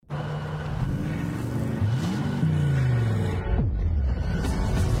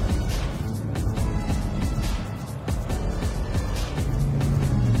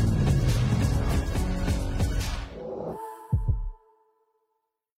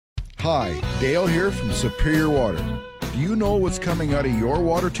Hi, Dale here from Superior Water. Do you know what's coming out of your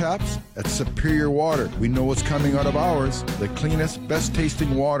water taps? At Superior Water, we know what's coming out of ours. The cleanest, best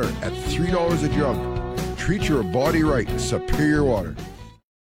tasting water at $3 a jug. Treat your body right. Superior Water.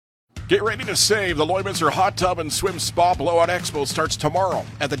 Get ready to save. The Lloydminster Hot Tub and Swim Spa Blowout Expo starts tomorrow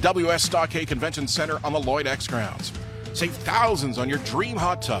at the WS Stockade Convention Center on the Lloyd X grounds. Save thousands on your dream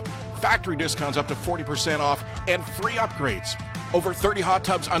hot tub. Factory discounts up to 40% off and free upgrades. Over 30 hot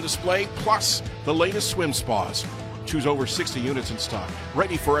tubs on display, plus the latest swim spas. Choose over 60 units in stock,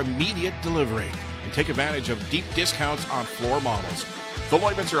 ready for immediate delivery. And take advantage of deep discounts on floor models. The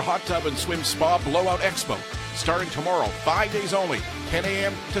Lloydminster Hot Tub and Swim Spa Blowout Expo, starting tomorrow, 5 days only, 10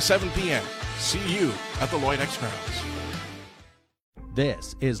 a.m. to 7 p.m. See you at the Lloyd X grounds.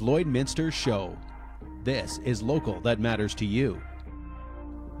 This is Lloydminster Show. This is local that matters to you.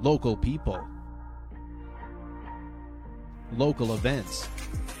 Local people. Local events.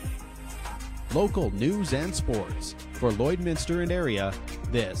 Local news and sports. For Lloydminster and area,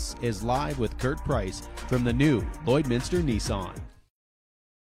 this is Live with Kurt Price from the new Lloydminster Nissan.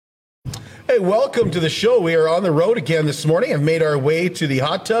 Hey, welcome to the show. We are on the road again this morning. I've made our way to the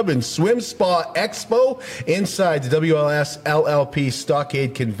Hot Tub and Swim Spa Expo inside the WLS LLP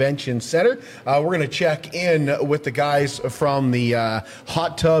Stockade Convention Center. We're going to check in with the guys from the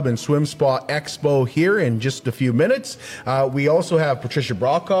Hot Tub and Swim Spa Expo here in just a few minutes. We also have Patricia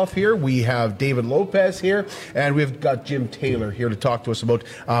Brockhoff here. We have David Lopez here. And we've got Jim Taylor here to talk to us about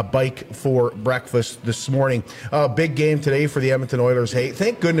Bike for Breakfast this morning. Big game today for the Edmonton Oilers. Hey,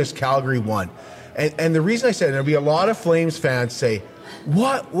 thank goodness Calgary won. And the reason I said there'll be a lot of Flames fans say,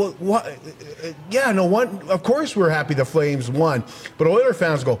 what? Yeah, no one. Of course we're happy the Flames won. But Oiler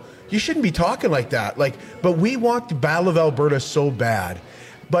fans go, you shouldn't be talking like that. But we want the Battle of Alberta so bad.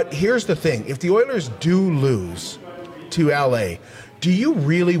 But here's the thing. If the Oilers do lose to LA, do you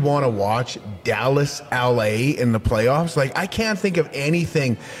really want to watch Dallas, LA in the playoffs? I can't think of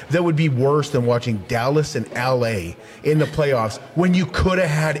anything that would be worse than watching Dallas and LA in the playoffs when you could have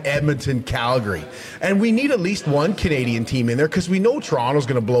had Edmonton, Calgary. And we need at least one Canadian team in there because we know Toronto's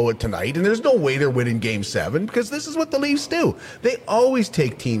going to blow it tonight, and there's no way they're winning Game 7 because this is what the Leafs do. They always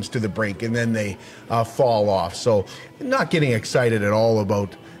take teams to the brink and then they fall off. So not getting excited at all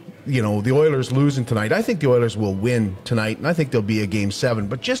about the Oilers losing tonight. I think the Oilers will win tonight, and I think there'll be a Game 7.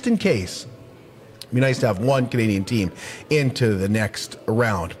 But just in case, it'd be nice to have one Canadian team into the next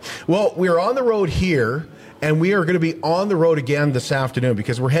round. Well, we're on the road here, and we are going to be on the road again this afternoon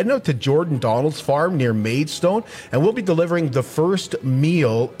because we're heading out to Jordan Donald's farm near Maidstone, and we'll be delivering the first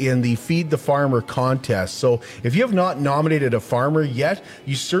meal in the Feed the Farmer contest. So if you have not nominated a farmer yet,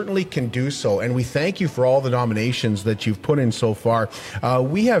 you certainly can do so. And we thank you for all the nominations that you've put in so far.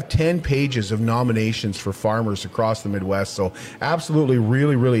 We have 10 pages of nominations for farmers across the Midwest. So absolutely,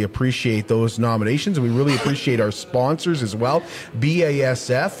 really, really appreciate those nominations. We really appreciate our sponsors as well.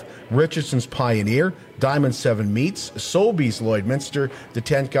 BASF, Richardson's Pioneer, Diamond 7 Meats, Sobeys Lloydminster, the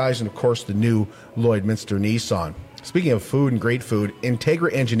Tent Guys, and of course the new Lloydminster Nissan. Speaking of food and great food,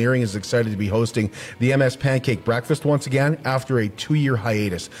 Integra Engineering is excited to be hosting the MS Pancake Breakfast once again after a 2-year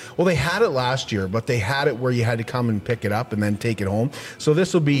hiatus. Well, they had it last year, but they had it where you had to come and pick it up and then take it home. So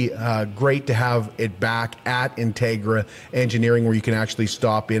this will be great to have it back at Integra Engineering where you can actually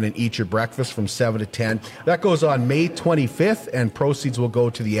stop in and eat your breakfast from 7 to 10. That goes on May 25th, and proceeds will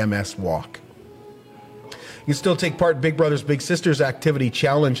go to the MS Walk. You can still take part in Big Brothers Big Sisters Activity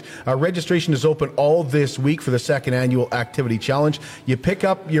Challenge. Registration is open all this week for the second annual Activity Challenge. You pick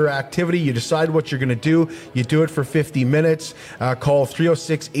up your activity, you decide what you're going to do, you do it for 50 minutes. Call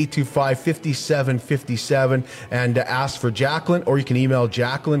 306-825-5757 and ask for Jacqueline, or you can email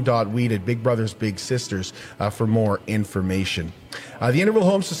jacqueline.weed@Big Brothers Big Sisters for more information. The Interval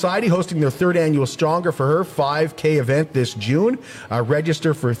Home Society hosting their third annual Stronger for Her 5K event this June.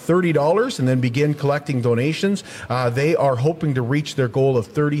 Register for $30 and then begin collecting donations. They are hoping to reach their goal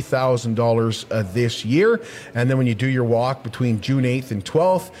of $30,000 this year. And then when you do your walk between June 8th and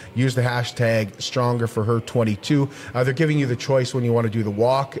 12th, use the hashtag StrongerForHer22. They're giving you the choice when you want to do the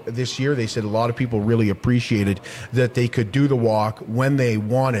walk this year. They said a lot of people really appreciated that they could do the walk when they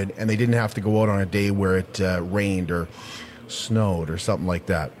wanted and they didn't have to go out on a day where it rained or snowed or something like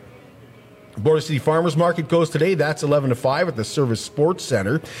that. Border City Farmers Market goes today. That's 11 to 5 at the Service Sports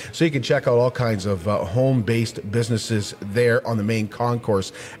Center. So you can check out all kinds of home-based businesses there on the main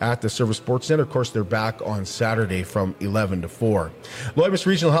concourse at the Service Sports Center. Of course, they're back on Saturday from 11 to 4. Lloydminster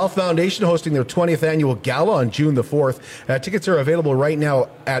Regional Health Foundation hosting their 20th annual gala on June the 4th. Tickets are available right now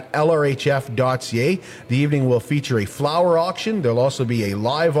at lrhf.ca. The evening will feature a flower auction. There'll also be a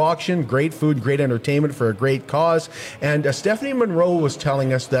live auction, great food, great entertainment for a great cause. And Stephanie Monroe was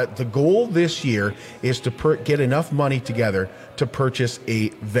telling us that the goal this year is to get enough money together to purchase a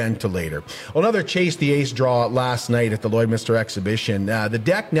ventilator. Another Chase the Ace draw last night at the Lloydminster exhibition. The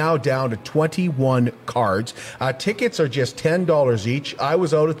deck now down to 21 cards. Tickets are just $10 each. I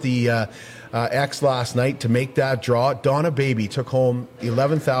was out at the X last night to make that draw. Donna Baby took home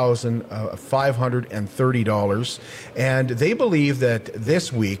 $11,530, and they believe that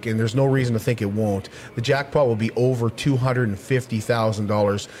this week, and there's no reason to think it won't, the jackpot will be over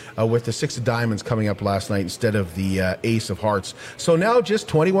 $250,000 with the 6 of diamonds coming up last night instead of the Ace of Hearts. So now just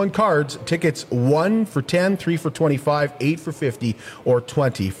 21 cards, tickets 1 for 10, 3 for 25, 8 for 50, or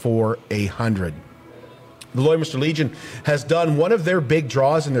 20 for 100. The Lloydminster Legion has done one of their big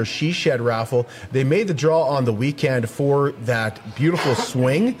draws in their She Shed raffle. They made the draw on the weekend for that beautiful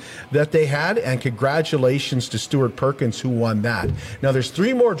swing that they had, and congratulations to Stuart Perkins, who won that. Now, there's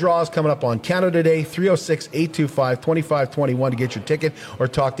 3 more draws coming up on Canada Day, 306-825-2521 to get your ticket or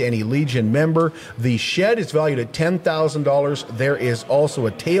talk to any Legion member. The shed is valued at $10,000. There is also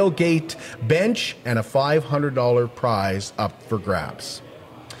a tailgate bench and a $500 prize up for grabs.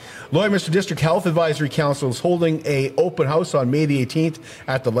 Lloydminster District Health Advisory Council is holding a open house on May the 18th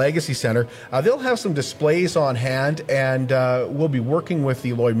at the Legacy Centre. They'll have some displays on hand, and we'll be working with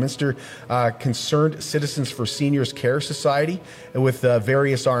the Lloydminster Concerned Citizens for Seniors Care Society with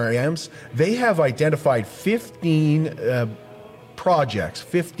various RMs. They have identified 15 projects,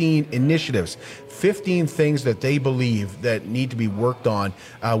 15 initiatives, 15 things that they believe that need to be worked on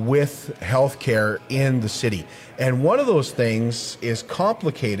with healthcare in the city. And one of those things is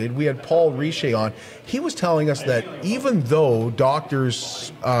complicated. We had Paul Richer on. He was telling us that even though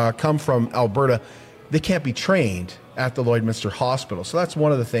doctors come from Alberta, they can't be trained at the Lloydminster Hospital. So that's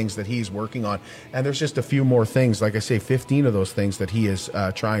one of the things that he's working on. And there's just a few more things, like I say, 15 of those things that he is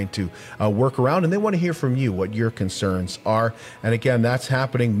trying to work around. And they want to hear from you what your concerns are. And again, that's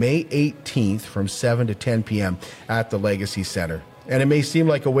happening May 18th from 7 to 10 p.m. at the Legacy Centre. And it may seem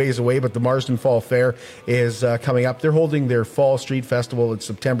like a ways away, but the Marsden Fall Fair is coming up. They're holding their Fall Street Festival on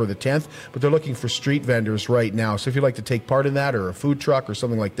September the 10th, but they're looking for street vendors right now. So if you'd like to take part in that, or a food truck or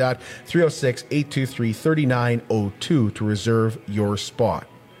something like that, 306-823-3902 to reserve your spot.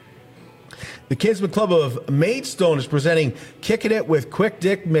 The Kinsman Club of Maidstone is presenting Kickin' It with Quick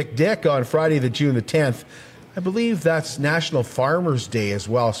Dick McDick on Friday, June the 10th. I believe that's National Farmers Day as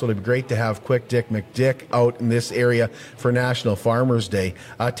well, so it'd be great to have Quick Dick McDick out in this area for National Farmers Day.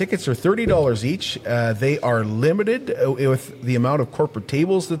 Tickets are $30 each. They are limited with the amount of corporate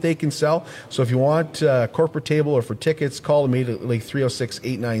tables that they can sell. So if you want a corporate table or for tickets, call immediately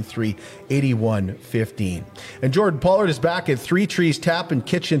 306-893-8115. And Jordan Pollard is back at Three Trees Tap and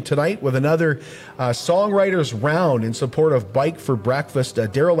Kitchen tonight with another songwriters round in support of Bike for Breakfast.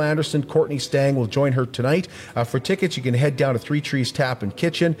 Daryl Anderson, Courtney Stang will join her tonight. For tickets, you can head down to Three Trees Tap and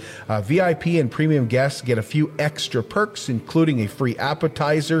Kitchen. VIP and premium guests get a few extra perks, including a free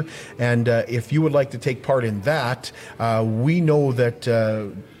appetizer. And if you would like to take part in that, we know that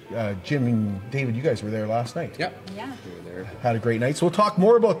Jim and David, you guys were there last night. Yep. Yeah. We were there. Had a great night. So we'll talk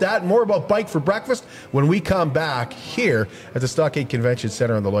more about that and more about Bike for Breakfast when we come back here at the Stockade Convention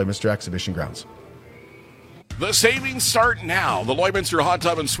Center on the Lloydminster Exhibition Grounds. The savings start now. The Lloydminster Hot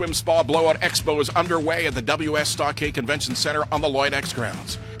Tub and Swim Spa Blowout Expo is underway at the WS Stockade Convention Center on the Lloyd X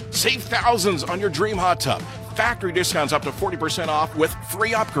grounds. Save thousands on your dream hot tub. Factory discounts up to 40% off with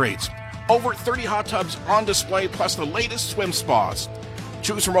free upgrades. Over 30 hot tubs on display, plus the latest swim spas.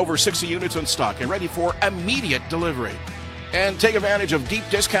 Choose from over 60 units in stock and ready for immediate delivery. And take advantage of deep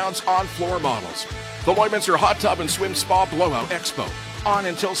discounts on floor models. The Lloydminster Hot Tub and Swim Spa Blowout Expo. On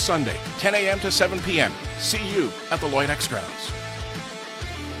until Sunday, 10 a.m. to 7 p.m. See you at the Lloyd X grounds.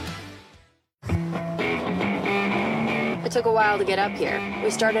 It took a while to get up here.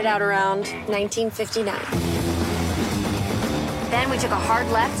 We started out around 1959. Then we took a hard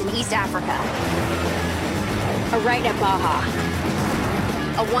left in East Africa. A right at Baja.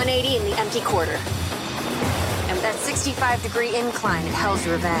 A 180 in the empty quarter. And that 65-degree incline at Hell's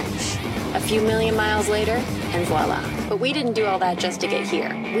Revenge. A few million miles later, and voila. But we didn't do all that just to get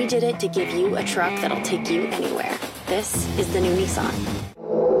here. We did it to give you a truck that'll take you anywhere. This is the new Nissan.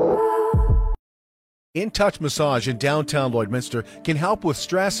 In Touch Massage in downtown Lloydminster can help with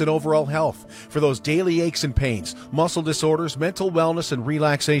stress and overall health. For those daily aches and pains, muscle disorders, mental wellness, and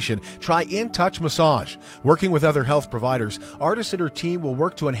relaxation, try In Touch Massage. Working with other health providers, Artis and her team will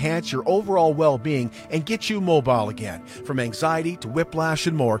work to enhance your overall well-being and get you mobile again. From anxiety to whiplash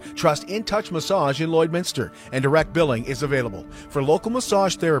and more, trust In Touch Massage in Lloydminster, and direct billing is available. For local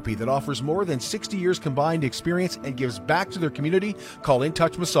massage therapy that offers more than 60 years combined experience and gives back to their community, call In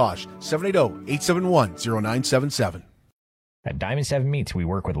Touch Massage, 780-871-0977. At Diamond 7 Meats, we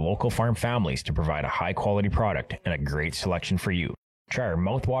work with local farm families to provide a high-quality product and a great selection for you. Try our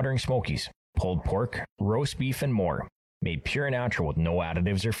mouth-watering smokies, pulled pork, roast beef, and more, made pure and natural with no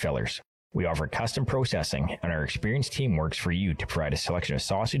additives or fillers. We offer custom processing, and our experienced team works for you to provide a selection of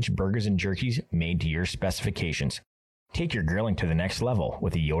sausage, burgers, and jerkies made to your specifications. Take your grilling to the next level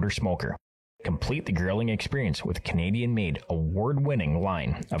with a Yoder smoker. Complete the grilling experience with a Canadian-made, award-winning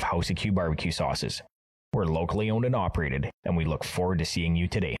line of House of Q barbecue sauces. We're locally owned and operated, and we look forward to seeing you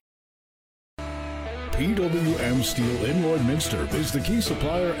today. PWM Steel in Lloydminster is the key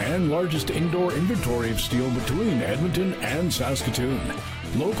supplier and largest indoor inventory of steel between Edmonton and Saskatoon.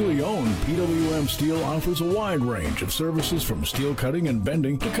 Locally owned, PWM Steel offers a wide range of services from steel cutting and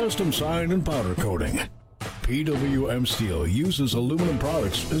bending to custom sign and powder coating. PWM Steel uses aluminum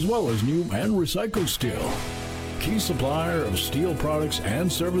products as well as new and recycled steel. Key supplier of steel products and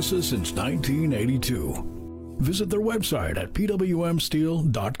services since 1982. Visit their website at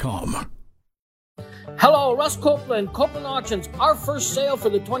pwmsteel.com. Hello, Russ Copeland, Copeland Auctions. Our first sale for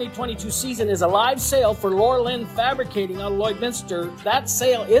the 2022 season is a live sale for Laura Lynn Fabricating out of Lloydminster. That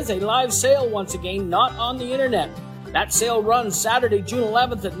sale is a live sale once again, not on the internet. That sale runs Saturday, June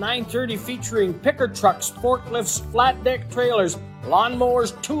 11th at 9:30, featuring picker trucks, forklifts, flat deck trailers,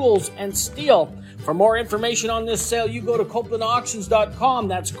 lawnmowers, tools, and steel. For more information on this sale, you go to CopelandAuctions.com.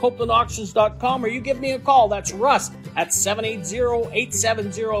 That's CopelandAuctions.com, or you give me a call. That's Russ at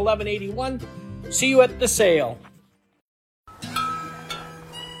 780-870-1181. See you at the sale.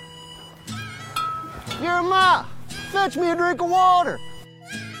 Jeremiah, fetch me a drink of water.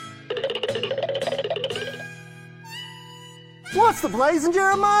 What's the blazing,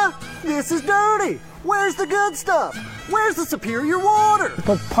 Jeremiah? This is dirty. Where's the good stuff? Where's the superior water?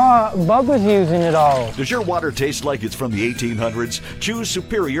 But Pa, Bub was using it all. Does your water taste like it's from the 1800s? Choose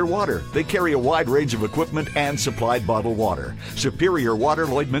Superior Water. They carry a wide range of equipment and supplied bottled water. Superior Water,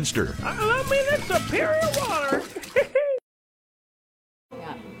 Lloydminster. I mean, it's superior water.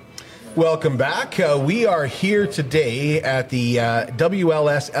 Welcome back. We are here today at the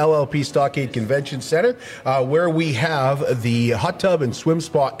WLS LLP Stockade Convention Center, where we have the Hot Tub and Swim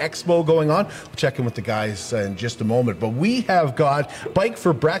Spa Expo going on. We'll check in with the guys in just a moment. But we have got Bike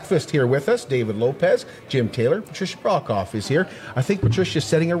for Breakfast here with us. David Lopez, Jim Taylor, Patricia Brockhoff is here. I think Patricia's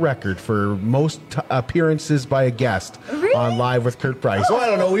setting a record for most appearances by a guest on Live with Kurt Price. So I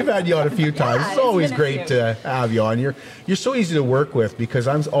don't know. We've had you on a few times. It's always great to have you on. You're so easy to work with because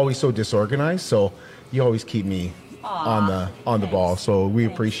I'm always so disorganized, so you always keep me on the ball, so we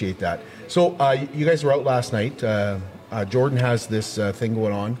appreciate that. So you guys were out last night. Jordan has this thing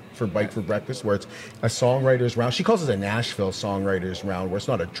going on for Bike for Breakfast where it's a songwriters round. She calls it a Nashville songwriters round, where it's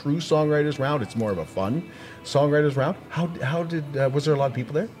not a true songwriters round, it's more of a fun songwriters round. How did was there a lot of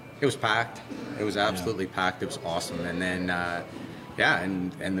people there? It was packed. It was absolutely packed. It was awesome. And then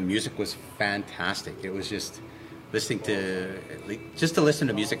and the music was fantastic. It was just listening to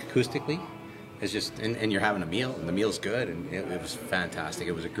music acoustically is just, and you're having a meal, and the meal's good, and it was fantastic.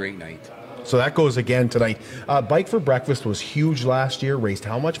 It was a great night. So that goes again tonight. Bike for Breakfast was huge last year. Raised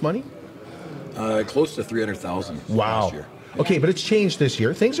how much money? Close to $300,000 last year. Okay, but it's changed this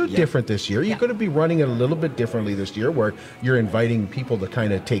year. Things are different this year. You're going to be running it a little bit differently this year, where you're inviting people to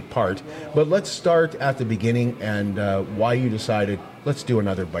kind of take part. But let's start at the beginning and why you decided, let's do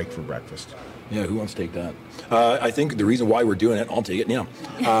another Bike for Breakfast. Yeah, who wants to take that? I think the reason why we're doing it, I'll take it now,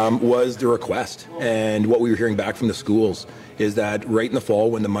 was the request. And what we were hearing back from the schools is that right in the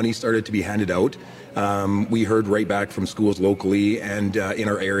fall when the money started to be handed out, we heard right back from schools locally and in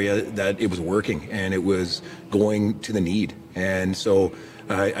our area that it was working and it was going to the need. And so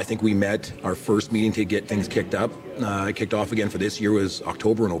I think we met our first meeting to get things kicked off again for this year was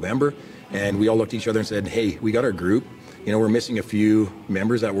October and November. And we all looked at each other and said, hey, we got our group. You know, we're missing a few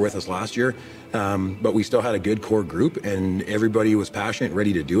members that were with us last year, but we still had a good core group and everybody was passionate,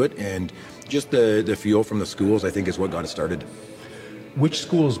 ready to do it. And just the fuel from the schools, I think, is what got it started. Which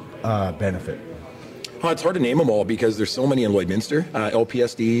schools benefit? It's hard to name them all because there's so many in Lloydminster.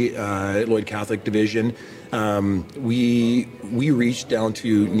 LPSD, Lloyd Catholic Division. We reached down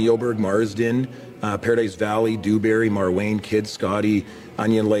to Neilburg, Marsden, Paradise Valley, Dewberry, Marwayne, Kidd, Scotty,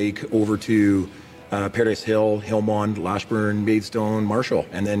 Onion Lake, over to Paradise Hill, Hillmond, Lashburn, Maidstone, Marshall.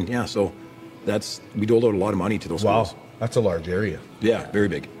 And then, so we doled out a lot of money to those schools. Wow, that's a large area. Yeah, very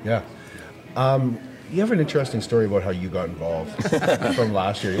big. Yeah. You have an interesting story about how you got involved from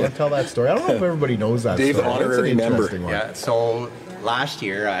last year. You want to tell that story? I don't know if everybody knows that Dave, story. honorary member. Yeah, so last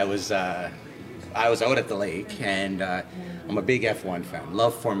year I was out at the lake, and I'm a big F1 fan.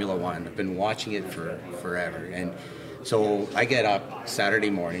 Love Formula One. I've been watching it for forever. And so I get up Saturday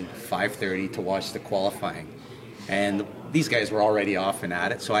morning, 5:30, to watch the qualifying. And these guys were already off and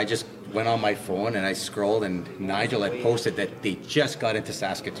at it, so I just went on my phone and I scrolled, and Nigel had posted that they just got into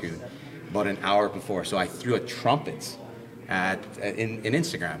Saskatoon about an hour before. So I threw a trumpets in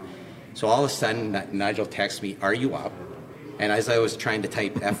Instagram. So all of a sudden, Nigel texts me, "Are you up?" And as I was trying to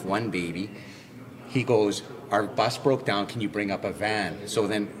type F1 baby, he goes, "Our bus broke down, can you bring up a van?" So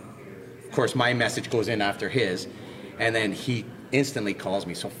then, of course, my message goes in after his, and then he instantly calls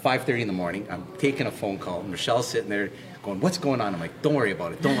me. So 5:30 in the morning, I'm taking a phone call. Michelle's sitting there going, "What's going on?" I'm like, "Don't worry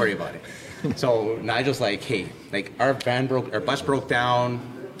about it, don't worry about it." So Nigel's like, "Hey, like our bus broke down,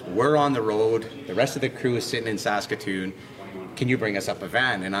 we're on the road, the rest of the crew is sitting in Saskatoon, can you bring us up a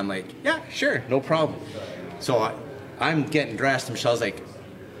van?" And I'm like, "Yeah, sure, no problem." So I'm getting dressed, and Michelle's like,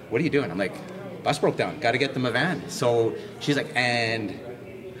 "What are you doing?" I'm like, "Bus broke down, got to get them a van." So she's like, "And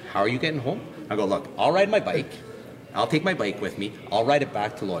how are you getting home?" I go, "Look, I'll ride my bike. I'll take my bike with me. I'll ride it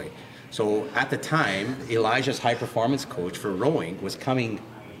back to Lloyd." So at the time, Elijah's high performance coach for rowing was coming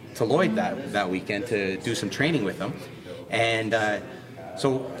to Lloyd that weekend to do some training with him. And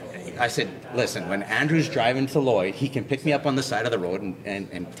so I said, "Listen, when Andrew's driving to Lloyd, he can pick me up on the side of the road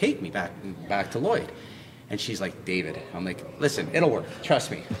and take me back to Lloyd." And she's like, "David." I'm like, "Listen, it'll work. Trust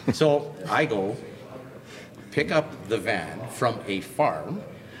me." So I go pick up the van from a farm,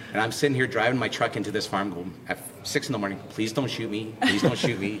 and I'm sitting here driving my truck into this farm going at 6 in the morning, "Please don't shoot me. Please don't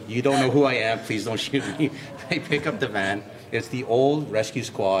shoot me. You don't know who I am. Please don't shoot me." I pick up the van. It's the old Rescue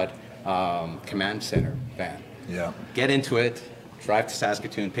Squad Command Center van. Yeah. Get into it, drive to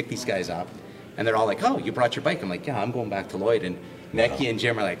Saskatoon, pick these guys up, and they're all like, "Oh, you brought your bike?" I'm like, "Yeah, I'm going back to Lloyd." And Necky and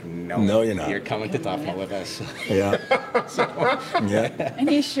Jim are like, No, you're not. You're coming to Tofma with us." Yeah. Yeah. And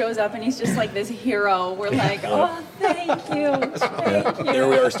he shows up and he's just like this hero. We're like, "Oh, thank you." Thank you. There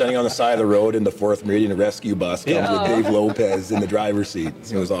we are standing on the side of the road in the 4th Meridian rescue bus comes with Dave Lopez in the driver's seat.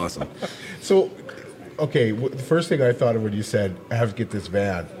 It was awesome. So, okay, the first thing I thought of when you said, "I have to get this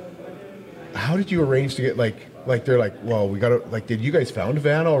van," how did you arrange to get like they're like, "Well, we got to," like, did you guys found a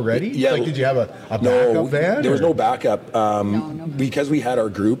van already? Yeah. Like, did you have a backup van? There was no backup. Because we had our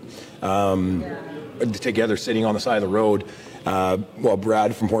group together sitting on the side of the road.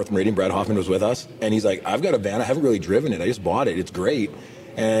 Brad from 4th Meridian, Brad Hoffman, was with us, and he's like, "I've got a van. I haven't really driven it. I just bought it. It's great."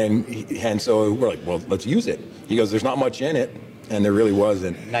 And so we're like, "Well, let's use it." He goes, "There's not much in it." And there really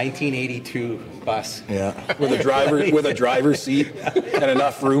wasn't. 1982 bus. Yeah, with a driver's seat and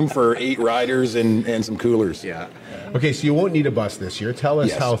enough room for 8 riders and some coolers. Yeah. Okay, so you won't need a bus this year. Tell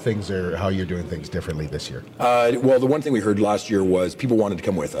us how you're doing things differently this year. Well, the one thing we heard last year was people wanted to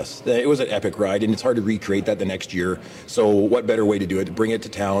come with us. It was an epic ride, and it's hard to recreate that the next year. So what better way to do it? To bring it to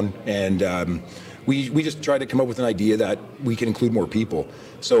town, and we just tried to come up with an idea that we can include more people.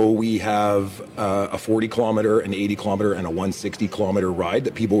 So we have a 40-kilometer, an 80-kilometer, and a 160-kilometer ride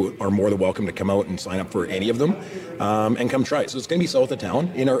that people are more than welcome to come out and sign up for any of them and come try it. So it's going to be south of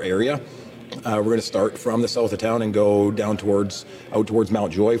town in our area. We're going to start from the south of town and go down towards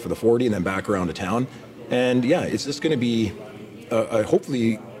Mount Joy for the 40 and then back around to town. And yeah, it's just going to be,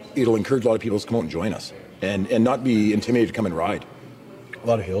 hopefully it'll encourage a lot of people to come out and join us and not be intimidated to come and ride. A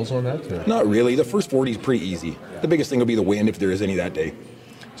lot of hills on that? Or? Not really. The first 40 is pretty easy. Yeah. The biggest thing will be the wind if there is any that day.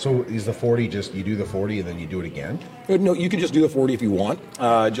 So is the 40 just you do the 40 and then you do it again? No, you can just do the 40 if you want,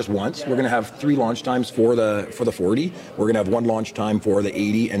 just once. We're going to have 3 launch times for the 40. We're going to have 1 launch time for the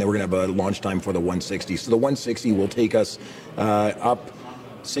 80, and then we're going to have a launch time for the 160. So the 160 will take us up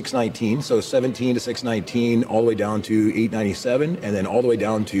 619, so 17 to 619, all the way down to 897, and then all the way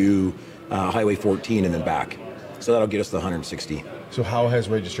down to Highway 14 and then back. So that'll get us the 160. So how has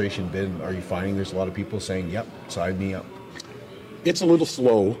registration been? Are you finding there's a lot of people saying, "Yep, sign me up"? It's a little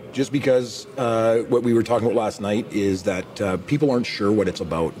slow, just because what we were talking about last night is that people aren't sure what it's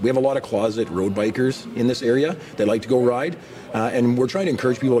about. We have a lot of closet road bikers in this area that like to go ride, and we're trying to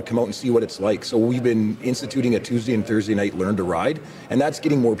encourage people to come out and see what it's like. So we've been instituting a Tuesday and Thursday night Learn to Ride, and that's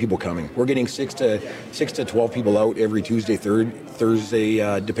getting more people coming. We're getting 6 to 12 people out every Tuesday,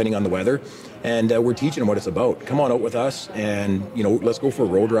 Thursday, depending on the weather. And we're teaching them what it's about. Come on out with us, and let's go for a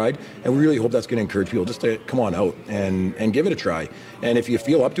road ride. And we really hope that's going to encourage people just to come on out and give it a try. And if you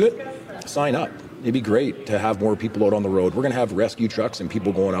feel up to it, sign up. it'd be great to have more people out on the road. We're going to have rescue trucks and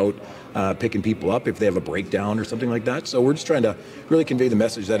people going out picking people up if they have a breakdown or something like that. So we're just trying to really convey the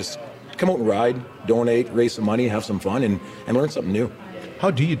message that it's come out and ride, donate, raise some money, have some fun, and learn something new. How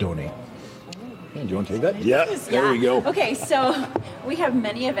do you donate? Yeah, do you want to take that? Yeah, there we go. Okay, so we have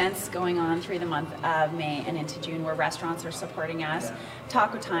many events going on through the month of May and into June where restaurants are supporting us.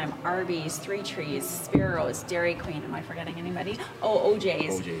 Taco Time, Arby's, Three Trees, Spiro's, Dairy Queen. Am I forgetting anybody? Oh,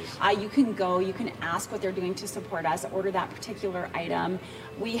 OJ's. You can go, you can ask what they're doing to support us, order that particular item.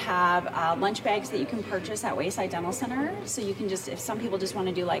 We have lunch bags that you can purchase at Wayside Dental Center. So you can just, if some people just want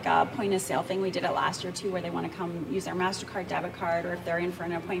to do like a point of sale thing, we did it last year too, where they want to come use their MasterCard debit card, or if they're in for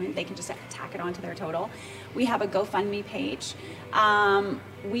an appointment, they can just tack it onto their total. We have a GoFundMe page.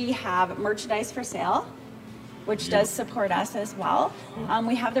 We have merchandise for sale, which does support us as well.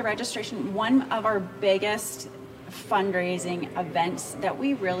 We have the registration. One of our biggest fundraising events that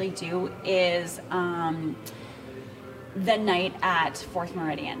we really do is the night at Fourth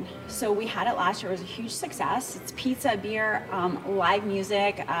Meridian. So we had it last year. It was a huge success. It's pizza, beer, live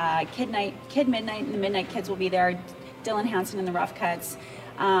music, Kid Midnight, and the Midnight Kids will be there. Dylan Hansen and the Rough Cuts.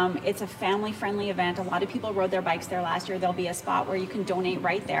 It's a family-friendly event. A lot of people rode their bikes there last year. There'll be a spot where you can donate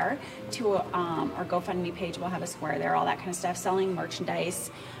right there to our GoFundMe page. We'll have a square there, all that kind of stuff, selling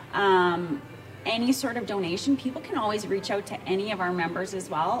merchandise. Any sort of donation, people can always reach out to any of our members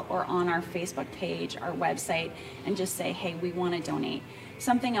as well, or on our Facebook page, our website, and just say, hey, we want to donate.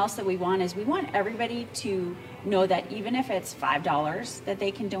 Something else that we want is we want everybody to know that even if it's $5 that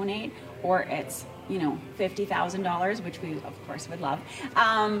they can donate, or it's $50,000, which we of course would love.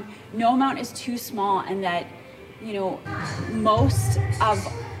 No amount is too small, and that most of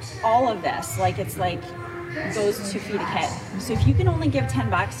all of this, goes to feed a kid. So if you can only give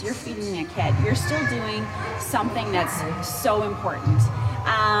 $10, you're feeding a kid. You're still doing something that's so important.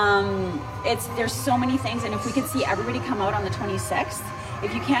 There's so many things, and if we could see everybody come out on the 26th,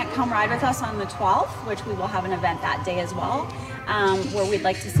 if you can't come ride with us on the 12th, which we will have an event that day as well, where we'd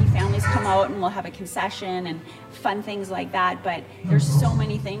like to see families come out, and we'll have a concession and fun things like that. But there's so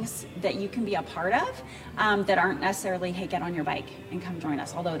many things that you can be a part of that aren't necessarily, hey, get on your bike and come join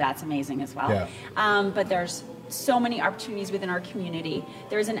us, although that's amazing as well. Yeah. But there's so many opportunities within our community.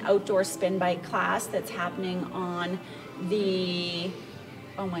 There's an outdoor spin bike class that's happening on the...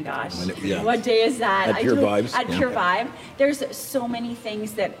 Oh my gosh, What day is that? At Pure Vibes. At Pure Vibe. There's so many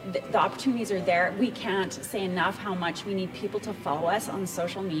things that the opportunities are there. We can't say enough how much we need people to follow us on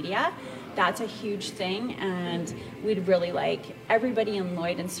social media. That's a huge thing, and we'd really like everybody in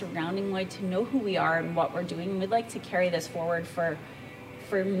Lloyd and surrounding Lloyd to know who we are and what we're doing. We'd like to carry this forward for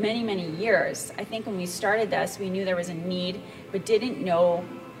many, many years. I think when we started this, we knew there was a need, but didn't know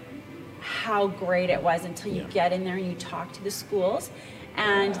how great it was until you get in there and you talk to the schools.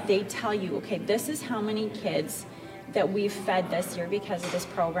 And they tell you, okay, this is how many kids that we've fed this year because of this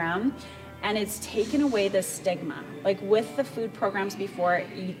program. And it's taken away the stigma. Like with the food programs before,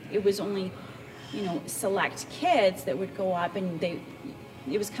 it was only, select kids that would go up, and it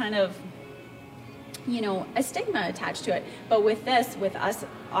was kind of, a stigma attached to it. But with this, with us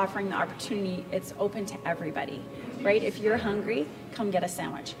offering the opportunity, it's open to everybody, right? If you're hungry, come get a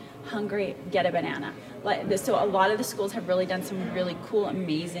sandwich. Hungry, get a banana. So a lot of the schools have really done some really cool,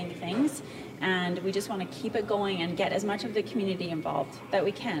 amazing things, and we just want to keep it going and get as much of the community involved that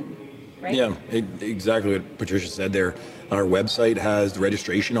we can, right? Yeah, exactly what Patricia said there. Our website has the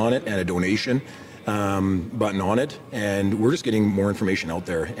registration on it and a donation button on it, and we're just getting more information out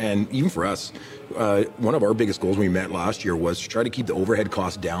there. And even for us, one of our biggest goals when we met last year was to try to keep the overhead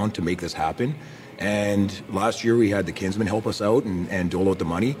costs down to make this happen. And last year we had the Kinsmen help us out and dole out the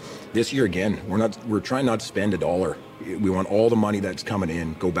money. This year again, we're trying not to spend $1. We want all the money that's coming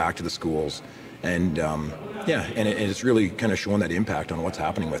in go back to the schools, and it's really kind of showing that impact on what's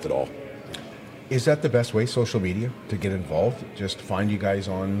happening with it all. Is that the best way, social media, to get involved? Just find you guys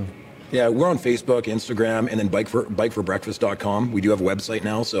on... Yeah, we're on Facebook, Instagram, and then bikeforbreakfast.com. We do have a website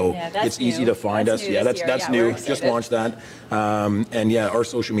now, so it's easy to find us. Yeah, that's new. Just launched that. Our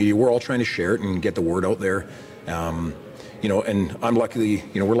social media, we're all trying to share it and get the word out there. And I'm lucky,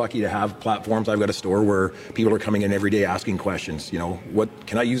 we're lucky to have platforms. I've got a store where people are coming in every day asking questions. What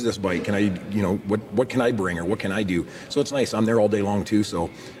can I use this bike? Can I, what can I bring, or what can I do? So it's nice. I'm there all day long too. So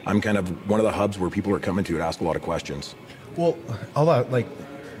I'm kind of one of the hubs where people are coming to ask a lot of questions. Well,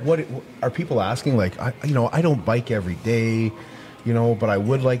 what are people asking? I don't bike every day, but I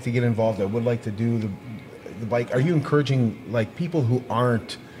would like to get involved. I would like to do the bike. Are you encouraging people who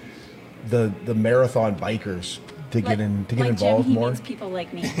aren't the marathon bikers to get involved Jim, more? Means people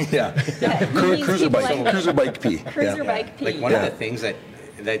like me. Cruiser bike P. Cruiser bike P. One of the things that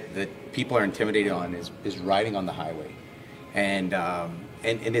that people are intimidated on is riding on the highway, and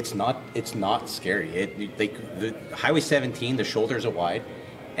it's not scary. The Highway 17, the shoulders are wide,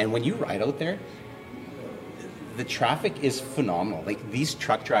 and when you ride out there, the traffic is phenomenal. Like, these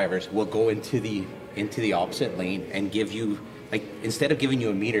truck drivers will go into the opposite lane and give you, like, instead of giving you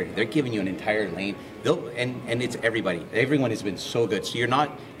a meter, they're giving you an entire lane. And it's everybody. Everyone has been so good. So you're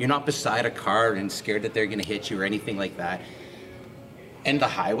not beside a car and scared that they're going to hit you or anything like that. And the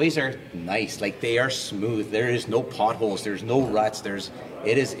highways are nice. Like, they are smooth. There is no potholes. There's no ruts.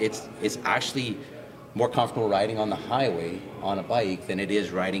 It's actually more comfortable riding on the highway on a bike than it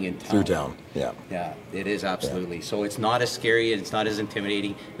is riding in town. Through town, yeah. Yeah, it is, absolutely. Yeah. So it's not as scary, and it's not as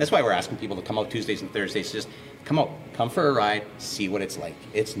intimidating. That's why we're asking people to come out Tuesdays and Thursdays. Just come out, come for a ride, see what it's like.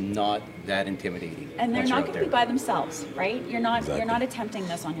 It's not that intimidating. And they're not going to be by themselves, right? You're not attempting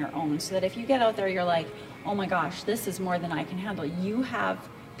this on your own. So that if you get out there, you're like, oh my gosh, this is more than I can handle. You have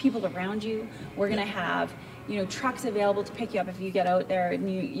people around you. We're going to have, trucks available to pick you up if you get out there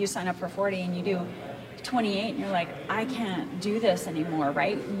and you sign up for 40 and you do 28 and you're like, I can't do this anymore,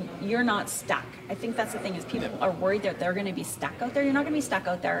 right? You're not stuck. I think that's the thing, is people are worried that they're going to be stuck out there. You're not going to be stuck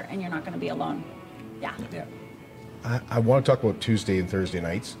out there, and you're not going to be alone. Yeah. I want to talk about Tuesday and Thursday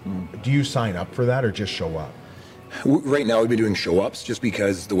nights. Do you sign up for that or just show up? Right now, we've been doing show-ups just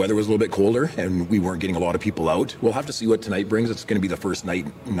because the weather was a little bit colder and we weren't getting a lot of people out. We'll have to see what tonight brings. It's going to be the first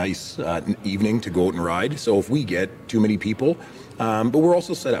nice evening to go out and ride. So if we get too many people, but we're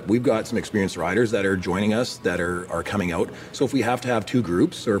also set up. We've got some experienced riders that are joining us that are coming out. So if we have to have two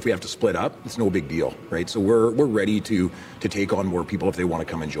groups or if we have to split up, it's no big deal, right? So we're ready to take on more people if they want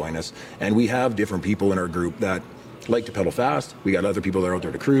to come and join us. And we have different people in our group that like to pedal fast. We got other people that are out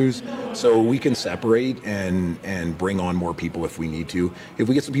there to cruise, so we can separate and bring on more people if we need to. If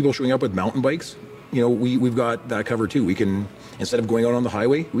we get some people showing up with mountain bikes, we've got that covered too. We can, instead of going out on the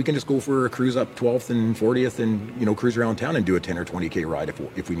highway, we can just go for a cruise up 12th and 40th and cruise around town and do a 10 or 20K ride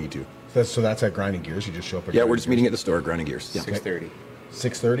if we need to. So that's at Grinding Gears. You just show up at we're just meeting at the store at Grinding Gears. Yeah. 6:30.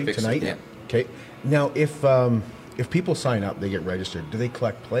 6:30 tonight? Yeah. Okay. Now, if people sign up, they get registered. Do they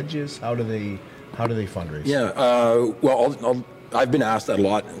collect pledges? How do they fundraise? Yeah, I've been asked that a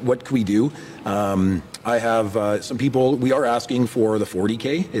lot. What can we do? I have some people, we are asking for the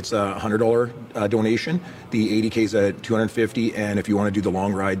 40K. It's a $100 donation. The 80K is at $250, and if you want to do the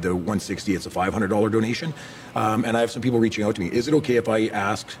long ride, the 160, it's a $500 donation. And I have some people reaching out to me. Is it okay if I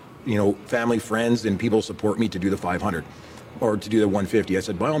ask, family, friends, and people support me to do the 500? Or to do the 150. I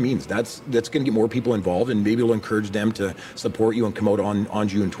said, by all means, that's going to get more people involved, and maybe it'll encourage them to support you and come out on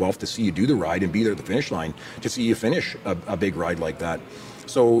June 12th to see you do the ride and be there at the finish line to see you finish a big ride like that.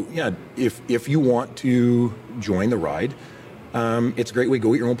 So yeah, if you want to join the ride, it's a great way to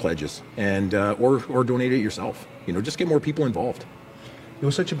go get your own pledges and or donate it yourself. Just get more people involved. It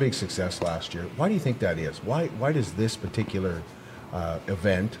was such a big success last year. Why do you think that is? Why does this particular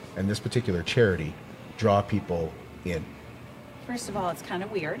event and this particular charity draw people in? First of all, it's kind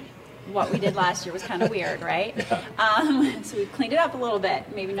of weird. What we did last year was kind of weird, right? So we've cleaned it up a little bit.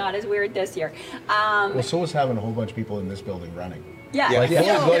 Maybe not as weird this year. Well, so was having a whole bunch of people in this building running. Yeah, right?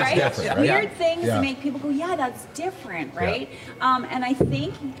 Different, right? Weird things make people go, yeah, that's different, right? Yeah. And I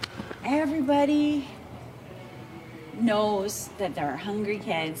think everybody knows that there are hungry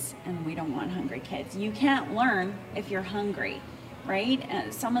kids, and we don't want hungry kids. You can't learn if you're hungry. Right?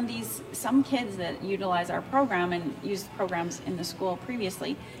 Some kids that utilize our program and use programs in the school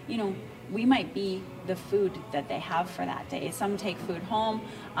previously, we might be the food that they have for that day. Some take food home,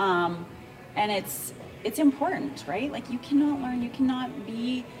 and it's important, right? Like, you cannot learn, you cannot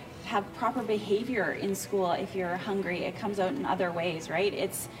have proper behavior in school if you're hungry. It comes out in other ways, right?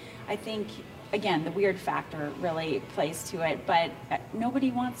 I think, again, the weird factor really plays to it, but nobody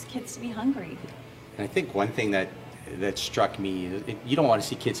wants kids to be hungry. And I think one thing that struck me, you don't want to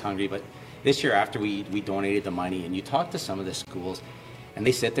see kids hungry, but this year after we donated the money and you talk to some of the schools and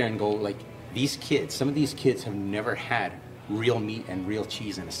they sit there and go, like, some of these kids have never had real meat and real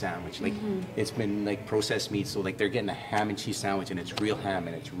cheese in a sandwich. Like, it's been like processed meat, so like they're getting a ham and cheese sandwich and it's real ham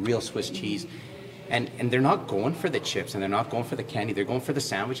and it's real Swiss cheese. And they're not going for the chips and they're not going for the candy, they're going for the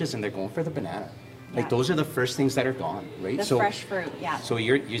sandwiches and they're going for the banana. Like, those are the first things that are gone, right? The fresh fruit, yeah. So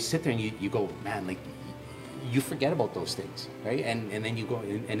you sit there and you go, man, like, you forget about those things, right? And then you go,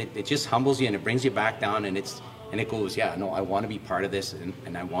 and it just humbles you and it brings you back down, and it goes, yeah, no, I want to be part of this,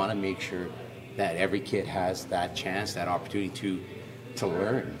 and I want to make sure that every kid has that chance, that opportunity to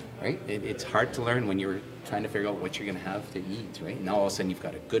learn, right? It's hard to learn when you're trying to figure out what you're going to have to eat, right? Now all of a sudden you've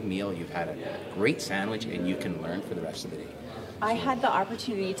got a good meal, you've had a great sandwich, and you can learn for the rest of the day. I had the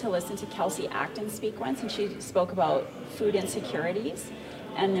opportunity to listen to Kelsey Acton speak once, and she spoke about food insecurities.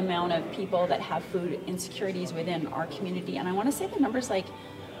 and the amount of people that have food insecurities within our community. And I want to say the number's like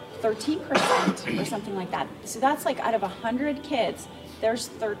 13% or something like that. So that's like out of 100 kids, there's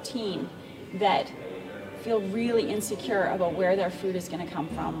 13 that feel really insecure about where their food is going to come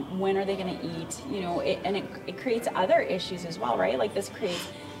from, when are they going to eat, you know, it creates other issues as well, right? Like this creates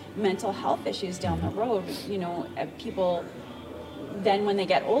mental health issues down the road, you know, people then when they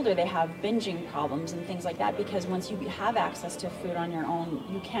get older, they have binging problems and things like that, because once you have access to food on your own,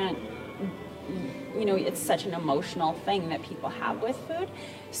 you can't, you know, it's such an emotional thing that people have with food.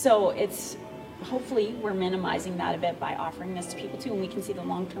 So it's, hopefully we're minimizing that a bit by offering this to people too, and we can see the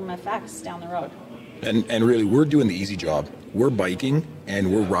long-term effects down the road. And really, we're doing the easy job. We're biking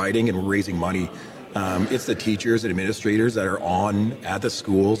and we're riding and we're raising money. It's the teachers and administrators that are on at the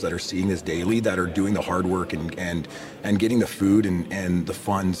schools that are seeing this daily, that are doing the hard work and getting the food and the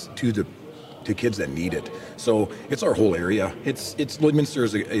funds to kids that need it. So it's our whole area. It's Lloydminster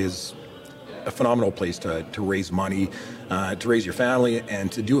is a phenomenal place to raise money, to raise your family,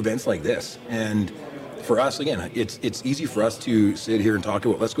 and to do events like this. And for us, again, it's easy for us to sit here and talk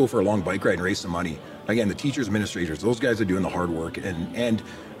about, let's go for a long bike ride and raise some money. Again, the teachers, administrators, those guys are doing the hard work, and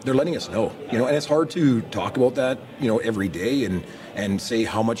they're letting us know, you know, and it's hard to talk about that, you know, every day and say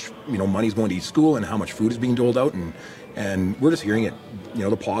how much, you know, money's going to each school and how much food is being doled out, and we're just hearing it, you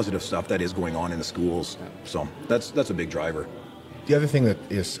know, the positive stuff that is going on in the schools. So that's a big driver. The other thing that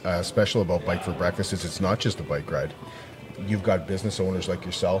is special about Bike for Breakfast is it's not just a bike ride. You've got business owners like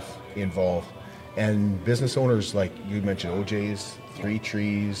yourself involved, and business owners like you mentioned, OJ's, Three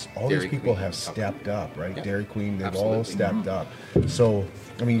Trees, all Dairy these people Queen. have stepped up, right? Yeah. Dairy Queen, they've Absolutely. all stepped up. So,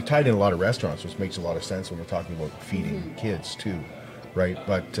 I mean, you tied in a lot of restaurants, which makes a lot of sense when we're talking about feeding kids too, right?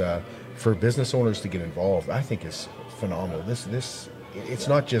 But for business owners to get involved, I think is phenomenal. It's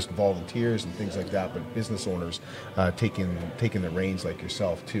not just volunteers and things like that, but business owners taking the reins like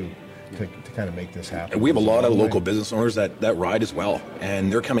yourself too, to kind of make this happen. And we have a lot of local business owners that ride as well,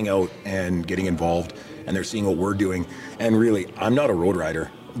 and they're coming out and getting involved, and they're seeing what we're doing. And really, I'm not a road rider.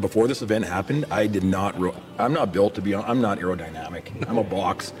 Before this event happened, I'm not built to be on, I'm not aerodynamic. I'm a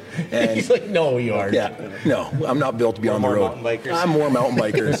box. And he's like, no, you aren't. Yeah, no, I'm not built to be on the road. I'm more mountain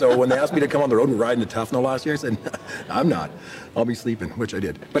biker. So when they asked me to come on the road and ride into Tufnell last year, I said, I'm not. I'll be sleeping, which I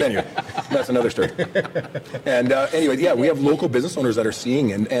did. But anyway, that's another story. And anyway, yeah, we have local business owners that are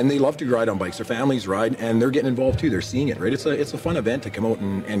seeing, and they love to ride on bikes. Their families ride, and they're getting involved too. They're seeing it, right? It's a fun event to come out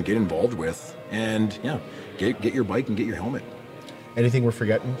and get involved with. And yeah, get your bike and get your helmet. Anything we're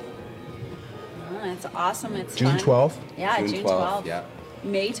forgetting? It's awesome. It's June fun. 12th? Yeah, June 12th. Yeah.